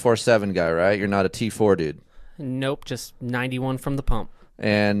 24/7 guy, right? You're not a T4 dude. Nope, just 91 from the pump.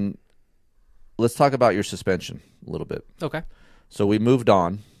 And let's talk about your suspension a little bit. Okay. So we moved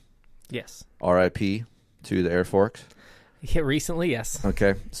on. Yes. RIP to the air forks. Yeah, recently, yes.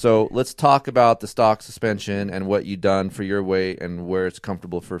 Okay. So let's talk about the stock suspension and what you've done for your weight and where it's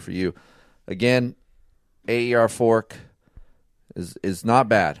comfortable for you. Again, AER fork is not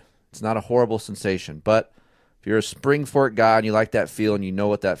bad. It's not a horrible sensation, but If you're a spring fork guy and you like that feel and you know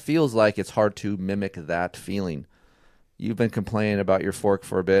what that feels like, it's hard to mimic that feeling. You've been complaining about your fork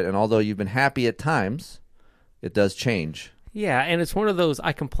for a bit, and although you've been happy at times, it does change. Yeah, and it's one of those,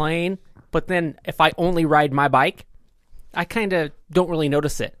 I complain, but then if I only ride my bike, I kind of don't really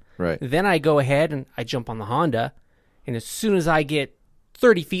notice it. Right. Then I go ahead and I jump on the Honda, and as soon as I get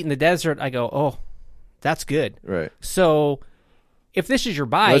 30 feet in the desert, I go, oh, that's good. Right. So if this is your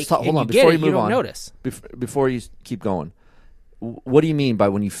bike hold and on. you Before get it, you you move don't on, notice. Before you keep going, what do you mean by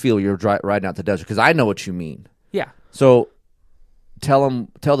when you feel you're riding out the desert? Because I know what you mean. Yeah. So tell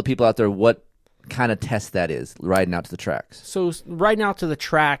the people out there what kind of test that is, riding out to the tracks. So riding out to the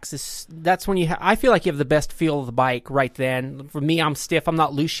tracks, that's when I feel like you have the best feel of the bike right then. For me, I'm stiff. I'm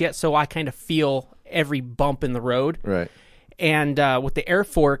not loose yet, so I kind of feel every bump in the road. Right. And with the air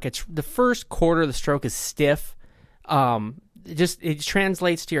fork, it's the first quarter of the stroke is stiff. It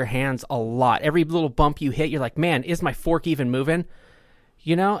translates to your hands a lot. Every little bump you hit, you're like, man, is my fork even moving?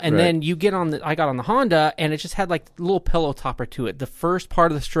 You know, and Right. then you get I got on the Honda, and it just had like a little pillow topper to it. The first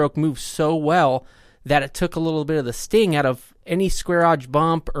part of the stroke moved so well that it took a little bit of the sting out of any square edge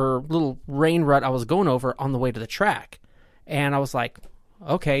bump or little rain rut I was going over on the way to the track. And I was like,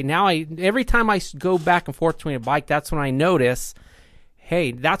 okay, now every time I go back and forth between a bike, that's when I notice,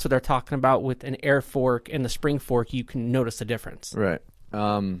 hey, that's what they're talking about with an air fork and the spring fork. You can notice a difference. Right.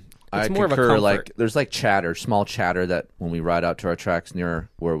 I more of a concur. comfort. Like, there's like chatter, small chatter that when we ride out to our tracks near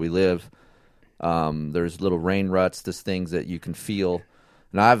where we live, there's little rain ruts, there's things that you can feel.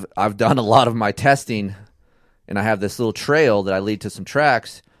 And I've done a lot of my testing, and I have this little trail that I lead to some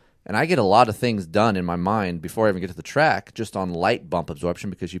tracks, and I get a lot of things done in my mind before I even get to the track, just on light bump absorption,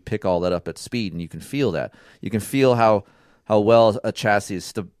 because you pick all that up at speed, and you can feel that. You can feel how well a chassis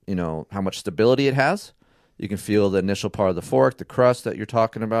is, how much stability it has. You can feel the initial part of the fork, the crust that you're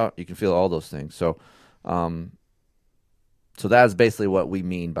talking about. You can feel all those things. So, so that is basically what we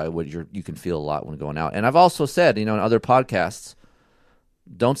mean by what you can feel a lot when going out. And I've also said, in other podcasts,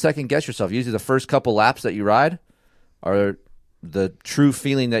 don't second guess yourself. Usually the first couple laps that you ride are the true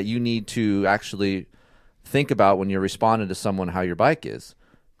feeling that you need to actually think about when you're responding to someone how your bike is.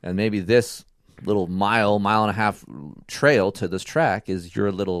 And maybe this little mile and a half trail to this track is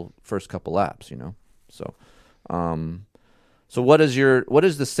your little first couple laps, So, so what is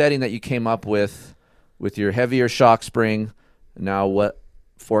the setting that you came up with your heavier shock spring? Now, what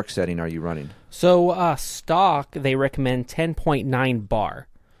fork setting are you running? So stock, they recommend 10.9 bar.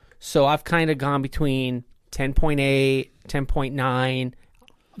 So I've kind of gone between 10.8, 10.9.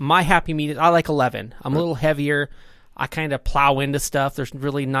 My happy medium, I like 11. I'm a little heavier. I kind of plow into stuff. There's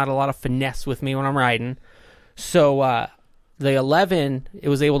really not a lot of finesse with me when I'm riding. So the 11, it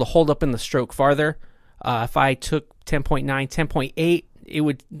was able to hold up in the stroke farther. If I took 10.9,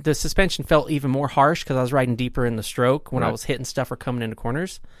 10.8, the suspension felt even more harsh because I was riding deeper in the stroke when I was hitting stuff or coming into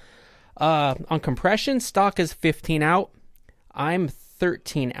corners. On compression, stock is 15 out. I'm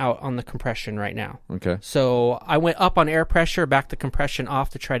 13 out on the compression right now. Okay. So I went up on air pressure, back the compression off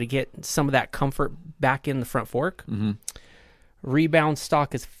to try to get some of that comfort back in the front fork. Mm-hmm. Rebound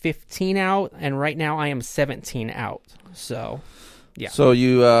stock is 15 out, and right now I am 17 out. So, yeah. So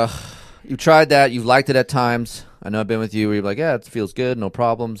you tried that. You've liked it at times. I know I've been with you where you're like, yeah, it feels good, no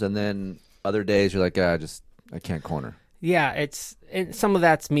problems. And then other days you're like, I can't corner. Yeah, some of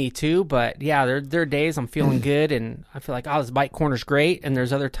that's me too, but yeah, there are days I'm feeling good and I feel like, this bike corner's great, and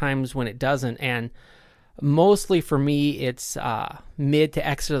there's other times when it doesn't. And mostly for me, it's mid to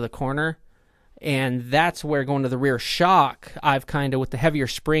exit of the corner, and that's where going to the rear shock, I've kind of, with the heavier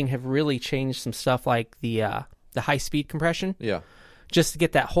spring, have really changed some stuff like the high-speed compression. Yeah. Just to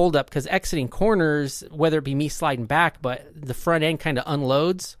get that hold up, because exiting corners, whether it be me sliding back, but the front end kind of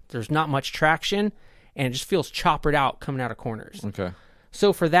unloads, there's not much traction, and it just feels choppered out coming out of corners. Okay.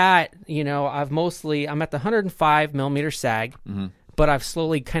 So for that, I'm at the 105 millimeter sag, but I've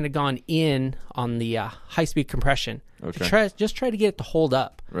slowly kind of gone in on the high-speed compression to try to get it to hold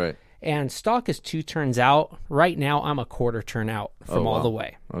up. Right. And stock is 2 turns out. Right now, I'm a quarter turn out from all the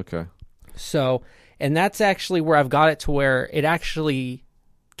way. Okay. So, and that's actually where I've got it to where it actually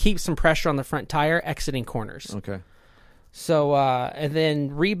keeps some pressure on the front tire exiting corners. Okay. So, and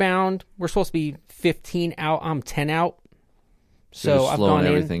then rebound, we're supposed to be 15 out. I'm 10 out. So I've gone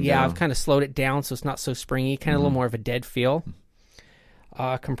in. Yeah, I've kind of slowed it down so it's not so springy, kind of a little more of a dead feel.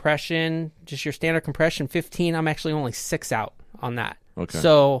 Compression, just your standard compression, 15. I'm actually only 6 out on that. Okay.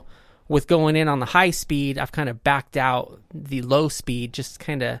 So with going in on the high speed, I've kind of backed out the low speed, just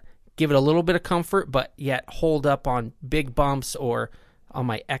kind of give it a little bit of comfort, but yet hold up on big bumps or on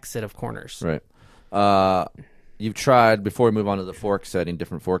my exit of corners. Right. You've tried, before we move on to the fork setting,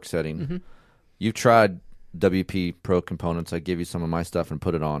 different fork setting, you've tried WP Pro components. I gave you some of my stuff and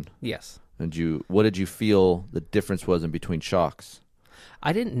put it on. Yes. And what did you feel the difference was in between shocks?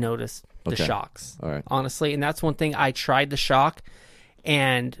 I didn't notice the Okay. shocks, All right. honestly. And that's one thing. I tried the shock,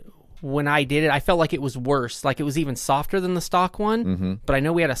 and when I did it, I felt like it was worse. Like it was even softer than the stock one, but I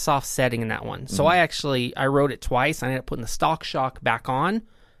know we had a soft setting in that one. So I rode it twice. I ended up putting the stock shock back on,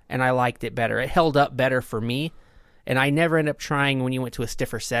 and I liked it better. It held up better for me, and I never ended up trying when you went to a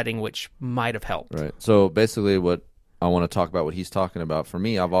stiffer setting, which might have helped. Right. So basically what I want to talk about, what he's talking about. For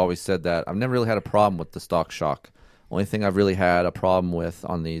me, I've always said that I've never really had a problem with the stock shock. Only thing I've really had a problem with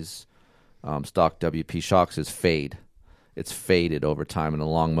on these stock WP shocks is fade. It's faded over time in a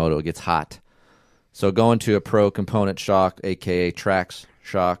long moto. It gets hot. So going to a Pro component shock, a.k.a. Trax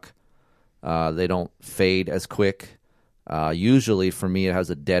shock, they don't fade as quick. Usually for me it has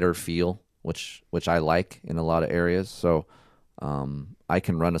a deader feel, which I like in a lot of areas. So I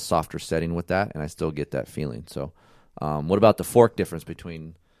can run a softer setting with that, and I still get that feeling. So what about the fork difference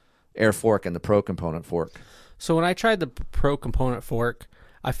between Air fork and the Pro component fork? So when I tried the Pro component fork,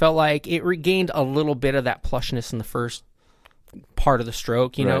 I felt like it regained a little bit of that plushness in the first part of the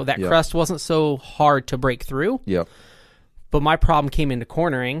stroke. You know, Right, that yeah. crust wasn't so hard to break through. Yep. But my problem came into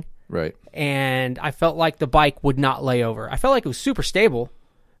cornering, Right. and I felt like the bike would not lay over. I felt like it was super stable,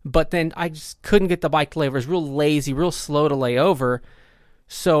 but then I just couldn't get the bike to lay over. It was real lazy, real slow to lay over.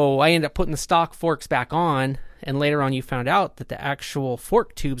 So I ended up putting the stock forks back on, and later on you found out that the actual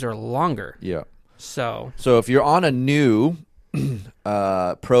fork tubes are longer. Yeah. So So if you're on a new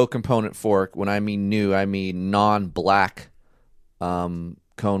Pro component fork, when I mean new, I mean non-black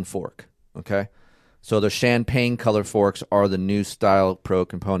cone fork. Okay? So the champagne color forks are the new style Pro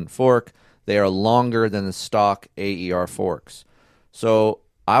component fork. They are longer than the stock AER forks. So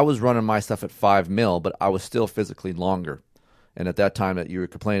I was running my stuff at 5 mil, but I was still physically longer. And at that time that you were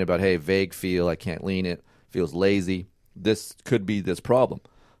complaining about, hey, vague feel, I can't lean it, feels lazy. This could be this problem.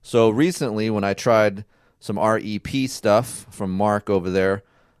 So recently when I tried some REP stuff from Mark over there,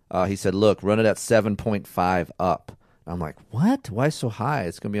 he said, look, run it at 7.5 up. I'm like, what? Why so high?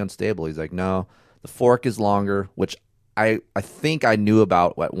 It's going to be unstable. He's like, no, the fork is longer, which I think I knew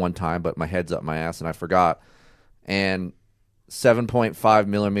about at one time, but my head's up my ass and I forgot. And 7.5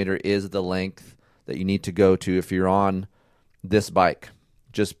 millimeter is the length that you need to go to if you're on this bike,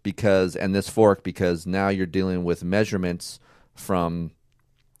 just because, and this fork, because now you're dealing with measurements from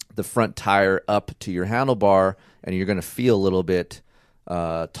the front tire up to your handlebar, and you're going to feel a little bit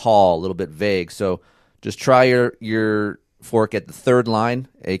tall, a little bit vague. So just try your fork at the third line,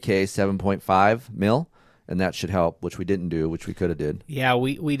 aka 7.5 mil, and that should help, which we didn't do, which we could have did. yeah,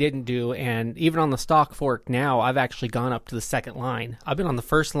 we didn't do. And even on the stock fork now, I've actually gone up to the second line. I've been on the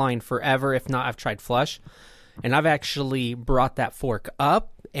first line forever. If not, I've tried flush. And I've actually brought that fork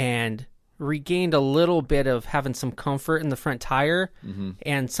up and regained a little bit of having some comfort in the front tire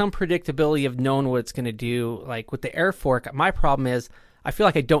and some predictability of knowing what it's going to do. Like with the air fork, my problem is I feel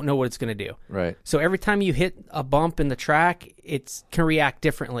like I don't know what it's going to do. Right. So every time you hit a bump in the track, it can react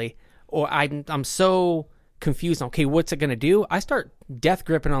differently. Or I'm so confused. Okay, what's it going to do? I start death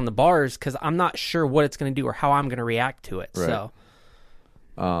gripping on the bars because I'm not sure what it's going to do or how I'm going to react to it. Right.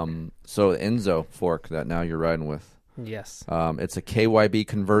 So Enzo fork that now you're riding with, Yes. it's a KYB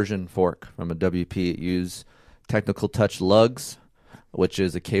conversion fork from a WP. It used Technical Touch lugs, which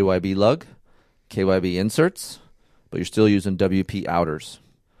is a KYB lug, KYB inserts, but you're still using WP outers.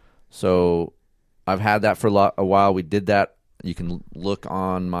 So I've had that for a while. We did that. You can look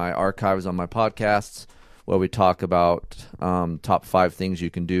on my archives on my podcasts where we talk about top 5 things you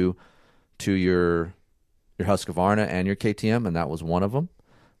can do to your Husqvarna and your KTM, and that was one of them.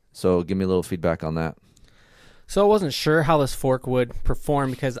 So give me a little feedback on that. So I wasn't sure how this fork would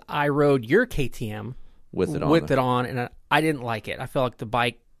perform because I rode your KTM With it on. and I didn't like it. I felt like the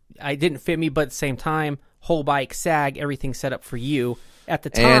bike, it didn't fit me, but at the same time, whole bike sag, everything set up for you. At the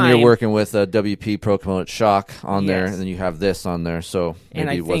time, And you're working with a WP Pro Component shock on there, Yes. and then you have this on there, so maybe and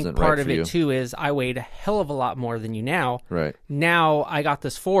I it think wasn't part right of for you. it too is I weighed a hell of a lot more than you now. Right. Now I got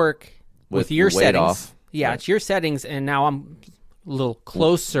this fork with With your the weight settings. off. Yeah, Right. it's your settings, and now I'm a little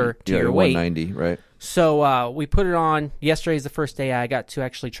closer to Yeah, your weight. 190, right? So we put it on. Yesterday's the first day I got to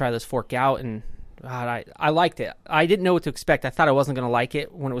actually try this fork out, and God, I liked it. I didn't know what to expect. I thought I wasn't going to like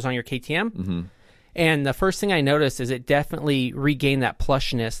it when it was on your KTM. Mm-hmm. And the first thing I noticed is it definitely regained that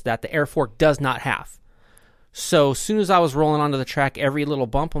plushness that the air fork does not have. So as soon as I was rolling onto the track, every little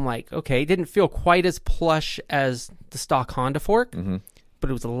bump, I'm like, okay, it didn't feel quite as plush as the stock Honda fork, but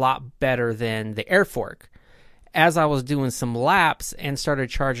it was a lot better than the air fork. As I was doing some laps and started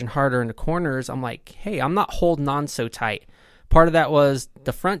charging harder in the corners, I'm like, hey, I'm not holding on so tight. Part of that was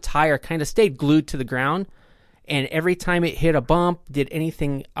the front tire kind of stayed glued to the ground, And every time it hit a bump, did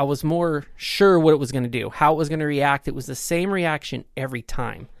anything, I was more sure what it was going to do, how it was going to react. It was the same reaction every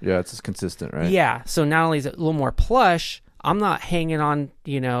time. Yeah, it's just consistent, right? Yeah. So not only is it a little more plush, I'm not hanging on,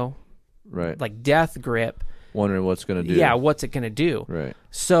 right, like death grip. Wondering what's going to do. Yeah, what's it going to do? Right.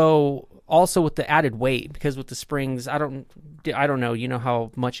 So also with the added weight, because with the springs, I don't know, you know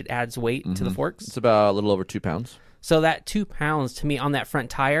how much it adds weight to the forks? It's about a little over 2 pounds. So that 2 pounds to me on that front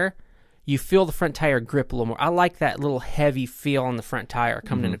tire, you feel the front tire grip a little more. I like that little heavy feel on the front tire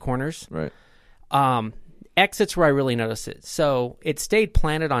coming into corners. Right. Exits where I really noticed it. So it stayed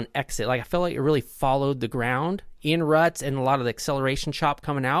planted on exit. Like I felt like it really followed the ground in ruts and a lot of the acceleration chop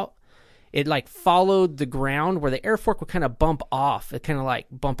coming out. It like followed the ground where the air fork would kind of bump off. It kind of like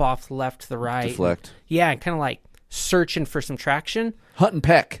bump off the left to the right. Deflect. Yeah, and kind of like searching for some traction. Hunt and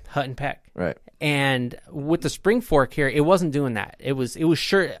peck. Right. And with the spring fork here, it wasn't doing that. It was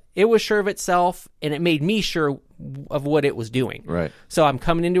sure of itself, and it made me sure of what it was doing. Right. So I'm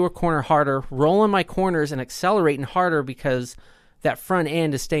coming into a corner harder, rolling my corners and accelerating harder because that front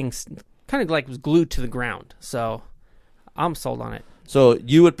end is staying kind of like was glued to the ground. So I'm sold on it. So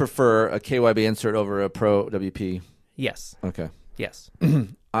you would prefer a KYB insert over a Pro WP? Yes. Okay. Yes.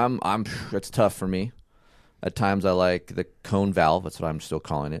 It's tough for me. At times I like the cone valve. That's what I'm still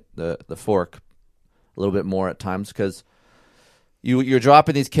calling it. The fork a little bit more at times because you're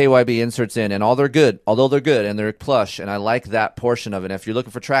dropping these KYB inserts in, and although they're good and they're plush, and I like that portion of it. And if you're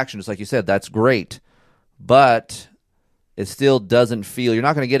looking for traction, just like you said, that's great. But it still doesn't feel. You're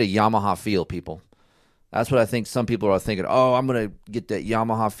not going to get a Yamaha feel, people. That's what I think some people are thinking. Oh, I'm going to get that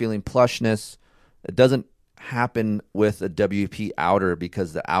Yamaha feeling plushness. It doesn't happen with a WP outer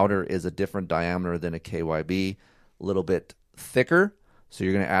because the outer is a different diameter than a KYB, a little bit thicker. So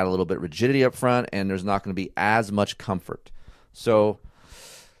you're going to add a little bit rigidity up front, and there's not going to be as much comfort. So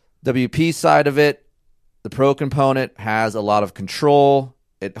WP side of it, the Pro component has a lot of control.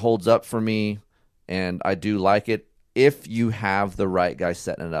 It holds up for me, and I do like it if you have the right guy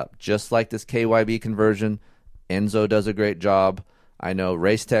setting it up. Just like this KYB conversion, Enzo does a great job. I know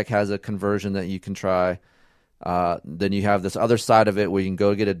Racetech has a conversion that you can try. Then you have this other side of it where you can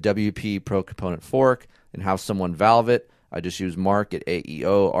go get a WP Pro component fork and have someone valve it. I just use Mark at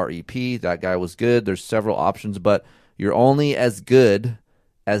AEO REP. That guy was good. There's several options, but you're only as good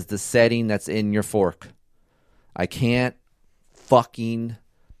as the setting that's in your fork. I can't fucking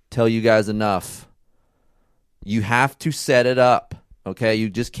tell you guys enough. You have to set it up, okay? You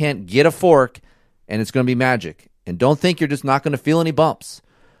just can't get a fork and it's going to be magic. And don't think you're just not going to feel any bumps.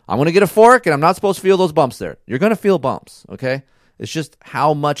 I'm going to get a fork and I'm not supposed to feel those bumps there. You're going to feel bumps, okay? It's just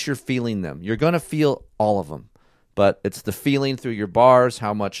how much you're feeling them. You're going to feel all of them. But it's the feeling through your bars,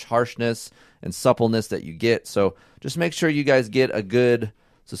 how much harshness and suppleness that you get. So just make sure you guys get a good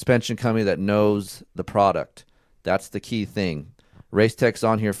suspension company that knows the product. That's the key thing. Racetech's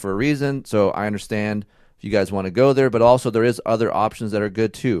on here for a reason, so I understand if you guys want to go there, but also there is other options that are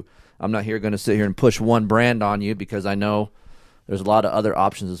good too. I'm not here going to sit here and push one brand on you because I know there's a lot of other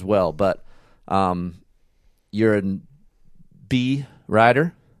options as well. But you're a B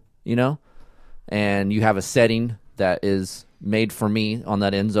rider, and you have a setting that is made for me on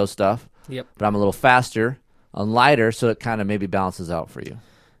that Enzo stuff. Yep. But I'm a little faster on lighter, so it kind of maybe balances out for you.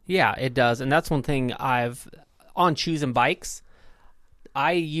 Yeah, it does. And that's one thing on choosing bikes,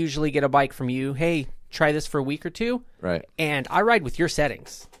 I usually get a bike from you. Hey, try this for a week or two. Right. And I ride with your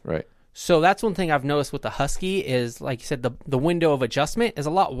settings. Right. So that's one thing I've noticed with the Husky is, like you said, the window of adjustment is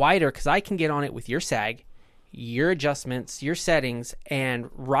a lot wider because I can get on it with your sag, your adjustments, your settings, and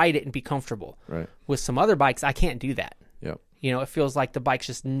ride it and be comfortable. Right. With some other bikes, I can't do that. Yep. It feels like the bike's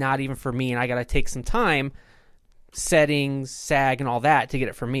just not even for me, and I got to take some time, settings, sag, and all that to get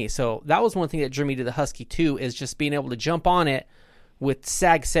it for me. So that was one thing that drew me to the Husky too, is just being able to jump on it with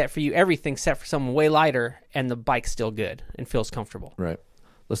sag set for you, everything set for someone way lighter, and the bike's still good and feels comfortable. Right.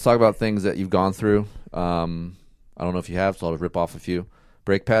 Let's talk about things that you've gone through. I don't know if you have, so I'll rip off a few.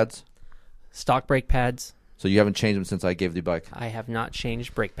 Brake pads? Stock brake pads. So you haven't changed them since I gave the bike? I have not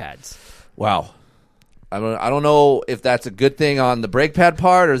changed brake pads. Wow. I don't know if that's a good thing on the brake pad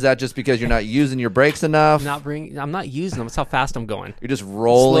part, or is that just because you're not using your brakes enough? I'm not using them. That's how fast I'm going. You're just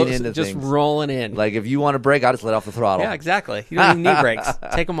rolling into just things. Just rolling in. Like if you want to brake, I just let off the throttle. Yeah, exactly. You don't even need brakes.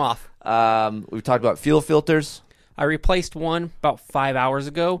 Take them off. We've talked about fuel filters. I replaced one about 5 hours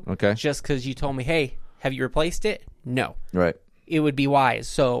ago. Okay. Just because you told me, hey, have you replaced it? No. Right. It would be wise.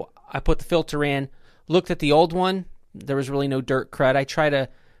 So I put the filter in, looked at the old one. There was really no dirt crud. I try to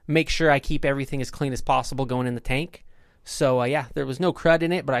make sure I keep everything as clean as possible going in the tank. So, there was no crud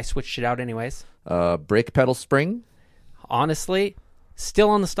in it, but I switched it out anyways. Brake pedal spring? Honestly,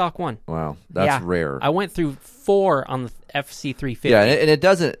 Still on the stock one. Wow, that's rare. I went through 4 on the FC450. Yeah, and it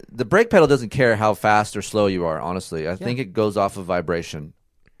doesn't. The brake pedal doesn't care how fast or slow you are. Honestly, I think it goes off of vibration.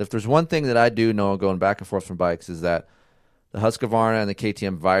 If there's one thing that I do know going back and forth from bikes is that the Husqvarna and the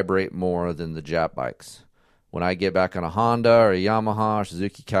KTM vibrate more than the Jap bikes. When I get back on a Honda or a Yamaha or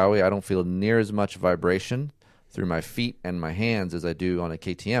Suzuki Kawi, I don't feel near as much vibration through my feet and my hands as I do on a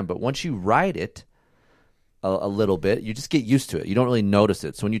KTM. But once you ride it a little bit, you just get used to it. You don't really notice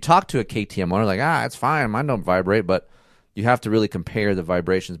it. So when you talk to a KTM owner, like, it's fine, mine don't vibrate, but you have to really compare the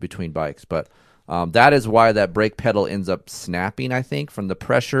vibrations between bikes. But that is why that brake pedal ends up snapping, I think, from the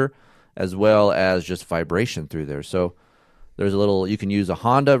pressure as well as just vibration through there. So there's you can use a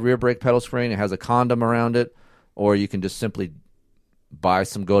Honda rear brake pedal spring. It has a condom around it, or you can just simply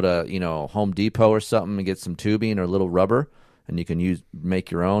go to, Home Depot or something and get some tubing or a little rubber, and you can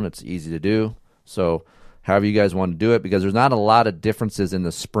make your own. It's easy to do. So however you guys want to do it, because there's not a lot of differences in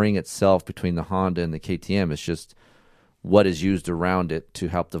the spring itself between the Honda and the KTM. It's just what is used around it to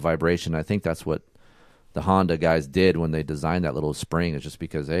help the vibration. I think that's what the Honda guys did when they designed that little spring. It's just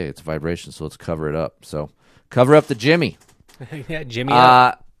because, hey, it's vibration, so let's cover it up. So cover up the Jimmy. Yeah, Jimmy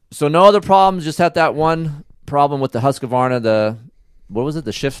up. So no other problems, just had that one problem with the Husqvarna, what was it,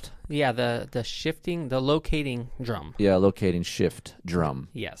 the shift? Yeah, the shifting, the locating drum. Yeah, locating shift drum.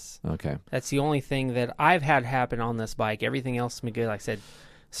 Yes. Okay. That's the only thing that I've had happen on this bike. Everything else has been good. Like I said,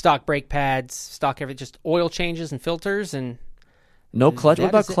 stock brake pads, just oil changes and filters, and no clutch. What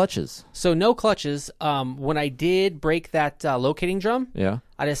about clutches? So no clutches. When I did break that locating drum,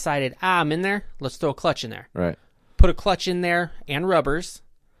 I decided, I'm in there. Let's throw a clutch in there. Right. Put a clutch in there and rubbers.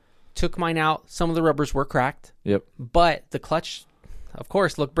 Took mine out. Some of the rubbers were cracked. Yep. But the clutch, of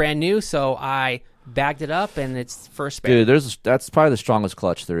course, looked brand new, so I bagged it up, and it's first spare. Dude, that's probably the strongest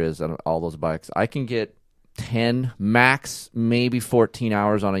clutch there is on all those bikes. I can get 10, max, maybe 14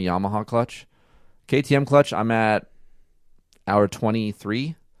 hours on a Yamaha clutch. KTM clutch, I'm at hour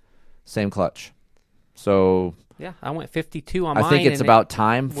 23, same clutch. So yeah, I went 52 on mine. I think it's about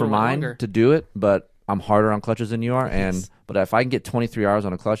time for mine to do it, but I'm harder on clutches than you are. But if I can get 23 hours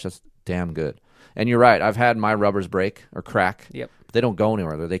on a clutch, that's damn good. And you're right. I've had my rubbers break or crack. Yep. But they don't go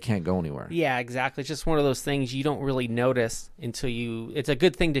anywhere. They can't go anywhere. Yeah, exactly. It's just one of those things you don't really notice until it's a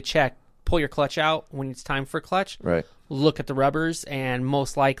good thing to check. Pull your clutch out when it's time for clutch. Right. Look at the rubbers, and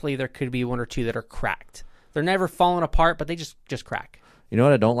most likely there could be 1 or 2 that are cracked. They're never falling apart, but they just crack. You know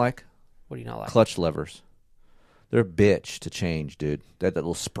what I don't like? What do you not like? Clutch levers. They're a bitch to change, dude. That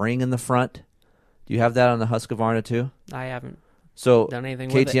little spring in the front. Do you have that on the Husqvarna too? I haven't. So done anything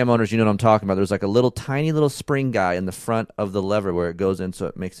with KTM owners, you know what I'm talking about. There's like a tiny little spring guy in the front of the lever where it goes in, so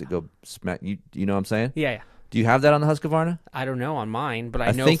it makes it go smack. You know what I'm saying? Yeah. Do you have that on the Husqvarna? I don't know on mine, but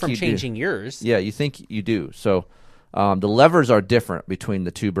I know from changing yours. Yeah, you think you do. So the levers are different between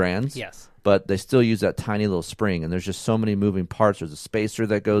the two brands. Yes. But they still use that tiny little spring, and there's just so many moving parts. There's a spacer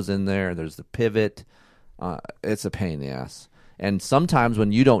that goes in there. There's the pivot. It's a pain in the ass. And sometimes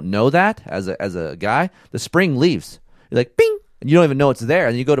when you don't know that as a guy, the spring leaves. You're like, bing, and you don't even know it's there.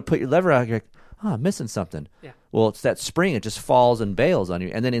 And you go to put your lever out, you're like, I'm missing something. Yeah. Well, it's that spring. It just falls and bails on you.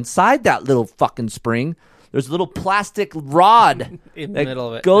 And then inside that little fucking spring, there's a little plastic rod in the middle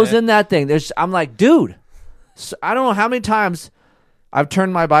of it. Goes in that thing. I'm like, dude, I don't know how many times I've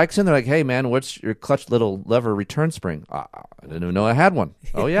turned my bikes in. They're like, hey, man, what's your clutch little lever return spring? I didn't even know I had one.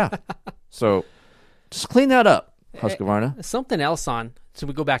 Oh, yeah. So just clean that up, Husqvarna. Something else so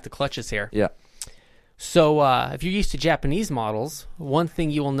we go back to clutches here. Yeah. So if you're used to Japanese models, one thing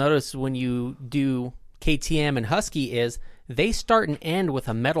you will notice when you do KTM and Husky is they start and end with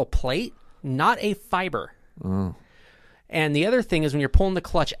a metal plate, not a fiber. Oh. And the other thing is when you're pulling the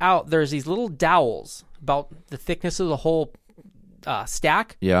clutch out, there's these little dowels about the thickness of the whole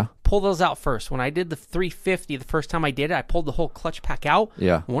stack. Yeah. Pull those out first. When I did the 350, the first time I did it, I pulled the whole clutch pack out.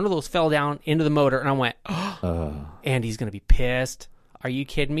 Yeah. One of those fell down into the motor, and I went, Andy's going to be pissed. Are you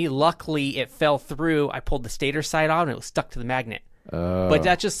kidding me? Luckily, it fell through. I pulled the stator side out, and it was stuck to the magnet. But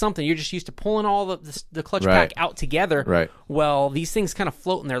that's just something. You're just used to pulling all the clutch pack out together. Right. Well, these things kind of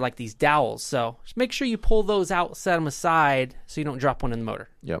float in there like these dowels. So just make sure you pull those out, set them aside, so you don't drop one in the motor.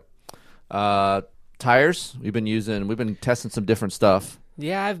 Yep. Tires, we've been testing some different stuff.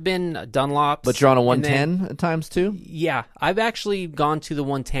 Yeah, I've been Dunlops. But you're on a 110 at times too? Yeah, I've actually gone to the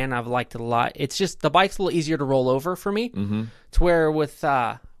 110. I've liked it a lot. It's just the bike's a little easier to roll over for me. Mm-hmm. To where with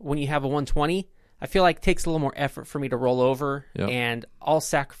when you have a 120, I feel like it takes a little more effort for me to roll over. Yep. And I'll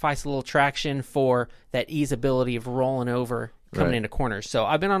sacrifice a little traction for that easeability of rolling over coming into corners. So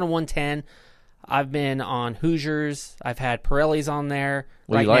I've been on a 110. I've been on Hoosiers. I've had Pirellis on there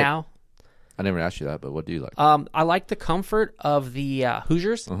now. I never asked you that, but what do you like? I like the comfort of the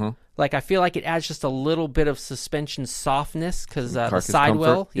Hoosiers. Uh-huh. Like, I feel like it adds just a little bit of suspension softness because the Carcass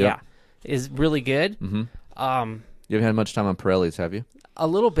sidewell, comfort. Yep. is really good. Mm-hmm. You haven't had much time on Pirellis, have you? A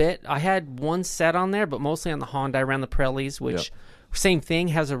little bit. I had one set on there, but mostly on the Honda. I ran the Pirellis, which same thing,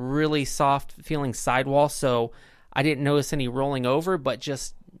 has a really soft feeling sidewall, so I didn't notice any rolling over, but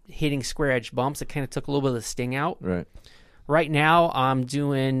just hitting square edge bumps, it kind of took a little bit of the sting out. Right. Right now, I'm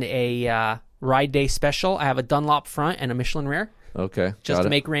doing a ride day special. I have a Dunlop front and a Michelin rear. Okay. Just to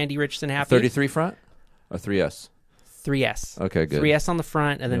make Randy Richardson happy. 33 front or 3S? 3S. Okay, good. 3S on the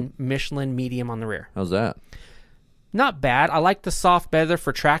front and then Michelin medium on the rear. How's that? Not bad. I like the soft better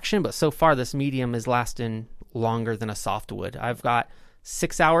for traction, but so far this medium is lasting longer than a soft would. I've got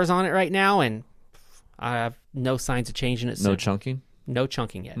 6 hours on it right now, and I have no signs of changing it soon. No chunking? No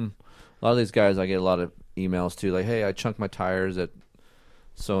chunking yet. A lot of these guys, I get a lot of emails too, like, hey, I chunked my tires at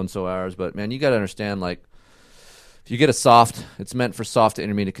so-and-so hours, but man, you got to understand, like, if you get a soft, it's meant for soft to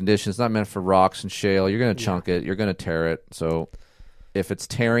intermediate conditions. It's not meant for rocks and shale. You're going to chunk it. You're going to tear it. So if it's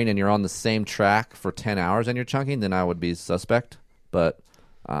tearing and you're on the same track for 10 hours and you're chunking, then I would be suspect. But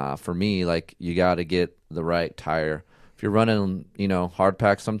for me, like, you got to get the right tire. If you're running, hard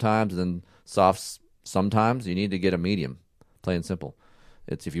pack sometimes and then softs sometimes, you need to get a medium, plain and simple.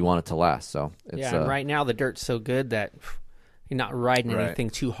 It's if you want it to last. So it's, and right now the dirt's so good that you're not riding anything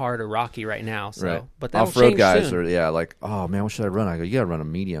too hard or rocky right now. So, but that'll off-road change guys soon. are like, oh man, what should I run? I go, you got to run a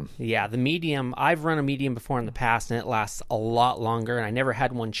medium. Yeah, the medium. I've run a medium before in the past, and it lasts a lot longer. And I never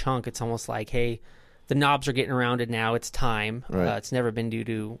had one chunk. It's almost like, hey, the knobs are getting rounded now. It's time. Right. It's never been due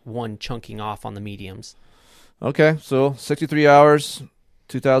to one chunking off on the mediums. Okay, so 63 hours,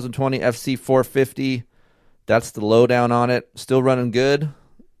 2020 FC450. That's the lowdown on it. Still running good.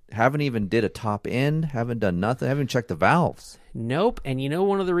 Haven't even did a top end. Haven't done nothing. Haven't checked the valves. Nope. And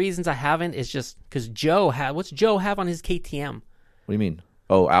one of the reasons I haven't is just because what's Joe have on his KTM? What do you mean?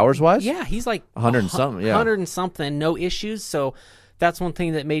 Oh, hours-wise? Yeah, he's like 100 and something, yeah. 100 and something, no issues. So that's one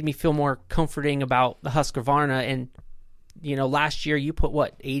thing that made me feel more comforting about the Husqvarna. And, last year you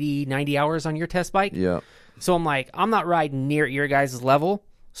put, 80, 90 hours on your test bike? Yeah. So I'm like, I'm not riding near your guys' level.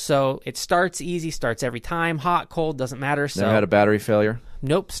 So it starts easy, starts every time. Hot, cold, doesn't matter. So Never had a battery failure?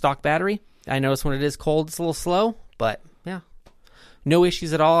 Nope, stock battery. I notice when it is cold, it's a little slow, but yeah. No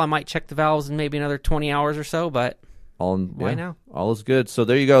issues at all. I might check the valves in maybe another 20 hours or so, but why now? All is good. So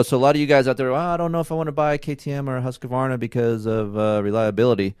there you go. So a lot of you guys out there, I don't know if I want to buy a KTM or a Husqvarna because of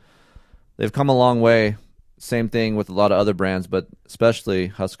reliability. They've come a long way. Same thing with a lot of other brands, but especially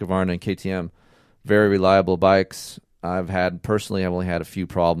Husqvarna and KTM. Very reliable bikes. I've only had a few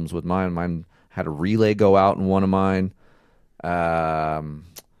problems with mine. Mine had a relay go out in one of mine. Honestly,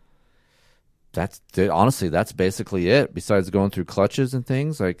 that's basically it. Besides going through clutches and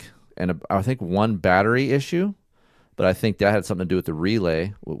things I think one battery issue, but I think that had something to do with the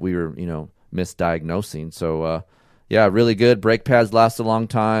relay. We were, misdiagnosing. So, really good. Brake pads last a long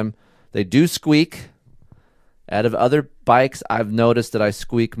time. They do squeak. Out of other bikes, I've noticed that I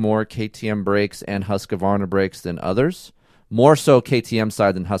squeak more KTM brakes and Husqvarna brakes than others. More so KTM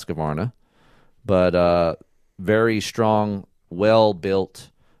side than Husqvarna. But very strong, well-built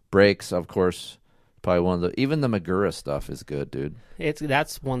brakes, of course. Probably even the Magura stuff is good, dude.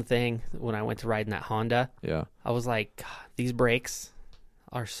 That's one thing when I went to ride in that Honda. Yeah. I was like, God, these brakes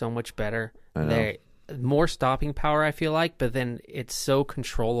are so much better. I know. They're more stopping power, I feel like, but then it's so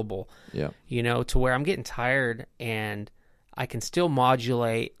controllable. Yeah. To where I'm getting tired and I can still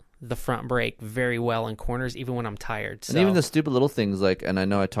modulate the front brake very well in corners even when I'm tired. So. And even the stupid little things and I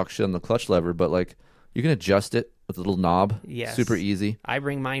know I talk shit on the clutch lever, but you can adjust it with a little knob. Yes. Super easy. I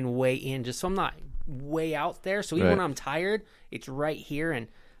bring mine way in just so I'm not way out there. So even when I'm tired, it's right here. And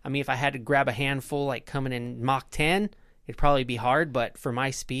I mean, if I had to grab a handful coming in Mach 10, it'd probably be hard. But for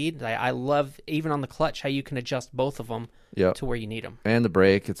my speed, I love, even on the clutch, how you can adjust both of them to where you need them. And the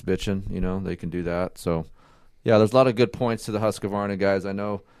brake, it's bitching. They can do that. So, yeah, there's a lot of good points to the Husqvarna, guys. I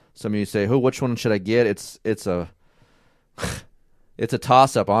know some of you say, which one should I get? It's a it's a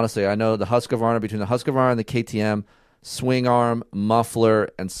toss-up, honestly. I know between the Husqvarna and the KTM, swing arm, muffler,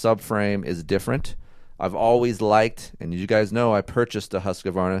 and subframe is different. I've always liked, and you guys know I purchased a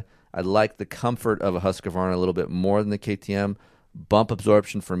Husqvarna. I like the comfort of a Husqvarna a little bit more than the KTM. Bump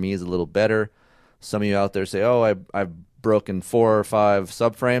absorption for me is a little better. Some of you out there say, I've broken 4 or 5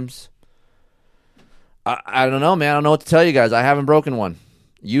 subframes. I don't know, man. I don't know what to tell you guys. I haven't broken one.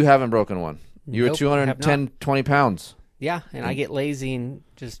 You haven't broken one. You were 210, 20 pounds. Yeah, and I get lazy and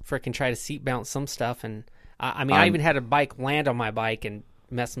just freaking try to seat bounce some stuff. And I even had a bike land on my bike and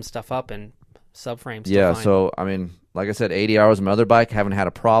mess some stuff up. And Subframe. Yeah, fine. so, I mean, like I said, 80 hours on my other bike. Haven't had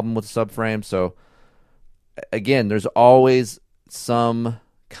a problem with the subframe. So, again, there's always some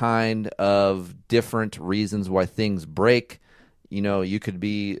kind of different reasons why things break. You know, you could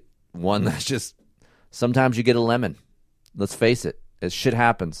be one that's just, sometimes you get a lemon. Let's face it. Shit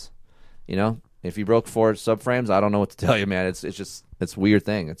happens. You know, if you broke 4 subframes, I don't know what to tell you, man. It's a weird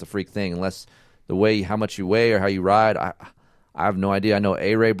thing. It's a freak thing. Unless the way, how much you weigh or how you ride, I have no idea. I know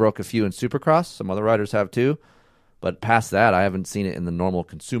A-Ray broke a few in Supercross. Some other riders have too. But past that, I haven't seen it in the normal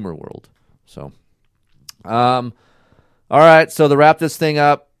consumer world. So, all right. So to wrap this thing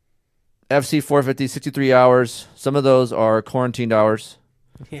up, FC450, 63 hours. Some of those are quarantined hours.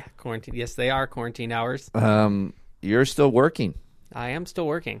 Yeah, quarantine. Yes, they are quarantine hours. You're still working. I am still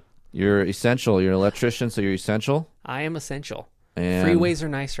working. You're essential. You're an electrician, so you're essential. I am essential. And Freeways are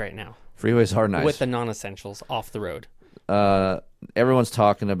nice right now. Freeways are nice. With the non-essentials off the road. Everyone's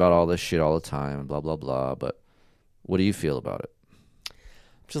talking about all this shit all the time, blah, blah, blah. But what do you feel about it?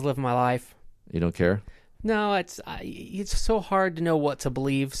 Just living my life. You don't care? No, it's so hard to know what to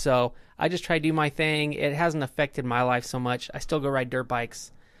believe. So I just try to do my thing. It hasn't affected my life so much. I still go ride dirt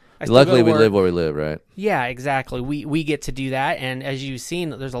bikes. Luckily, we live where we live, right? Yeah, exactly. We get to do that. And as you've seen,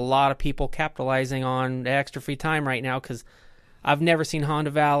 there's a lot of people capitalizing on extra free time right now because I've never seen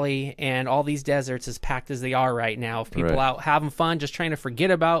Honda Valley and all these deserts as packed as they are right now. Of people out having fun, just trying to forget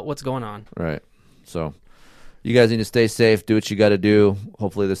about what's going on. Right. So you guys need to stay safe. Do what you got to do.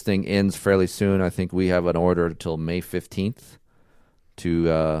 Hopefully this thing ends fairly soon. I think we have an order until May 15th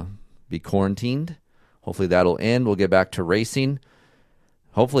to be quarantined. Hopefully that'll end. We'll get back to racing.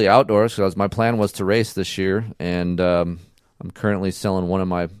 Hopefully outdoors, because my plan was to race this year. And I'm currently selling one of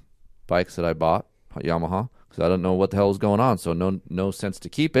my bikes that I bought, Yamaha, because I don't know what the hell is going on. So no sense to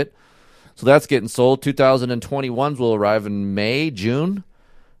keep it. So that's getting sold. 2021s will arrive in May, June.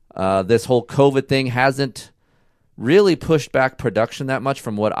 This whole COVID thing hasn't really pushed back production that much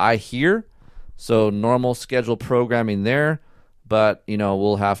from what I hear. So normal scheduled programming there. But, you know,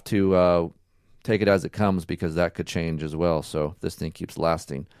 we'll have to take it as it comes because that could change as well. So this thing keeps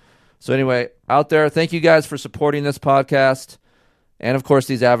lasting. So anyway, out there, thank you guys for supporting this podcast. And, of course,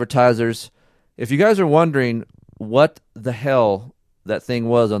 these advertisers. If you guys are wondering what the hell that thing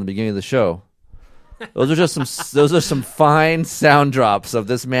was on the beginning of the show, those are some fine sound drops of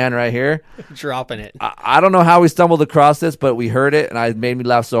this man right here Dropping it. I don't know how we stumbled across this, but we heard it and it made me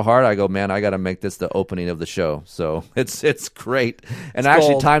laugh so hard. I go, man, I got to make this the opening of the show. So it's great. And I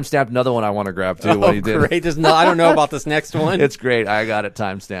actually timestamped another one I want to grab too. What he did. Great. I don't know about this next one. It's great. I got it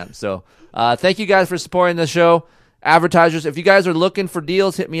timestamped. So thank you guys for supporting the show. Advertisers, if you guys are looking for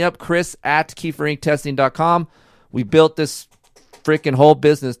deals, hit me up, Chris at KeeferInkTesting.com. We built this freaking whole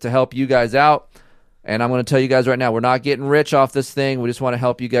business to help you guys out. And I'm going to tell you guys right now, we're not getting rich off this thing. We just want to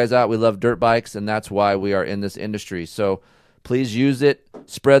help you guys out. We love dirt bikes, and that's why we are in this industry. So please use it.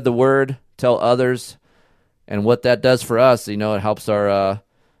 Spread the word. Tell others. And what that does for us, you know, it helps our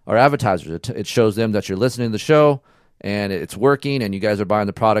advertisers. It shows them that you're listening to the show, and it's working, and you guys are buying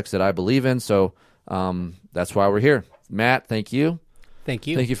the products that I believe in. So that's why we're here. Matt, thank you. Thank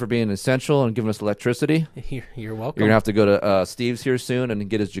you. Thank you for being essential and giving us electricity. You're welcome. You're going to have to go to Steve's here soon and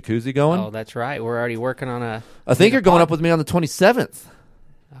get his jacuzzi going. Oh, that's right. We're already working on I think you're going up with me on the 27th.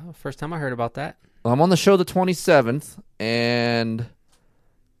 Oh, first time I heard about that. I'm on the show the 27th, and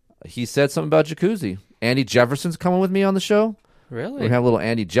he said something about jacuzzi. Andy Jefferson's coming with me on the show. Really? We're going to have a little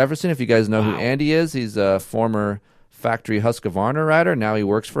Andy Jefferson. If you guys know who Andy is, he's a former factory Husqvarna rider. Now he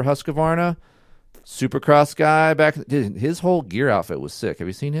works for Husqvarna. Supercross guy back. Dude, his whole gear outfit was sick. Have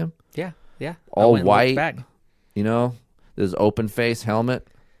you seen him? Yeah. All white. You know, his open face helmet.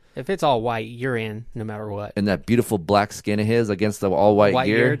 If it's all white, you're in no matter what. And that beautiful black skin of his against the all white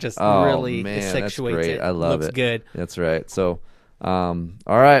gear just really that's accentuates great. it. I love Looks it. good. That's right. So, all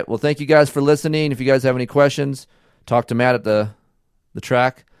right. Well, thank you guys for listening. If you guys have any questions, talk to Matt at the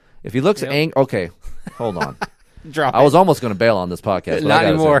track. If he looks angry, okay, hold on. I was almost going to bail on this podcast. Not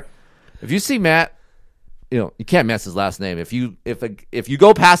anymore. If you see Matt, you know, you can't mess his last name. If you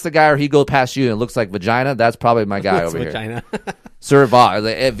go past the guy or he go past you and it looks like vagina, that's probably my guy over vagina. here.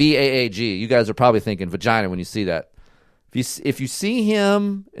 Sirevaag, Vaag. You guys are probably thinking vagina when you see that. If you see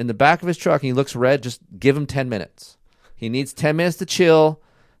him in the back of his truck and he looks red, just give him 10 minutes. He needs 10 minutes to chill.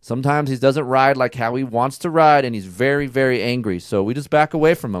 Sometimes he doesn't ride like how he wants to ride, and he's very, very angry. So we just back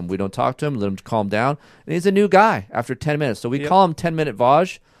away from him. We don't talk to him, let him calm down. And he's a new guy after 10 minutes. So we call him 10-minute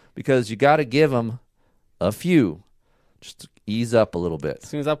Vaj because you got to give him a few. Just to ease up a little bit. As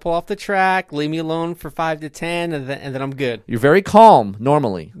soon as I pull off the track, leave me alone for 5 to 10, and then I'm good. You're very calm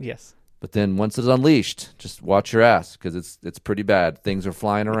normally. Yes. But then once it's unleashed, just watch your ass because it's pretty bad. Things are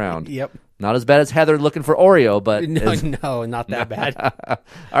flying around. Yep. Not as bad as Heather looking for Oreo, but No, not that bad.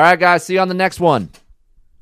 all right, guys. See you on the next one.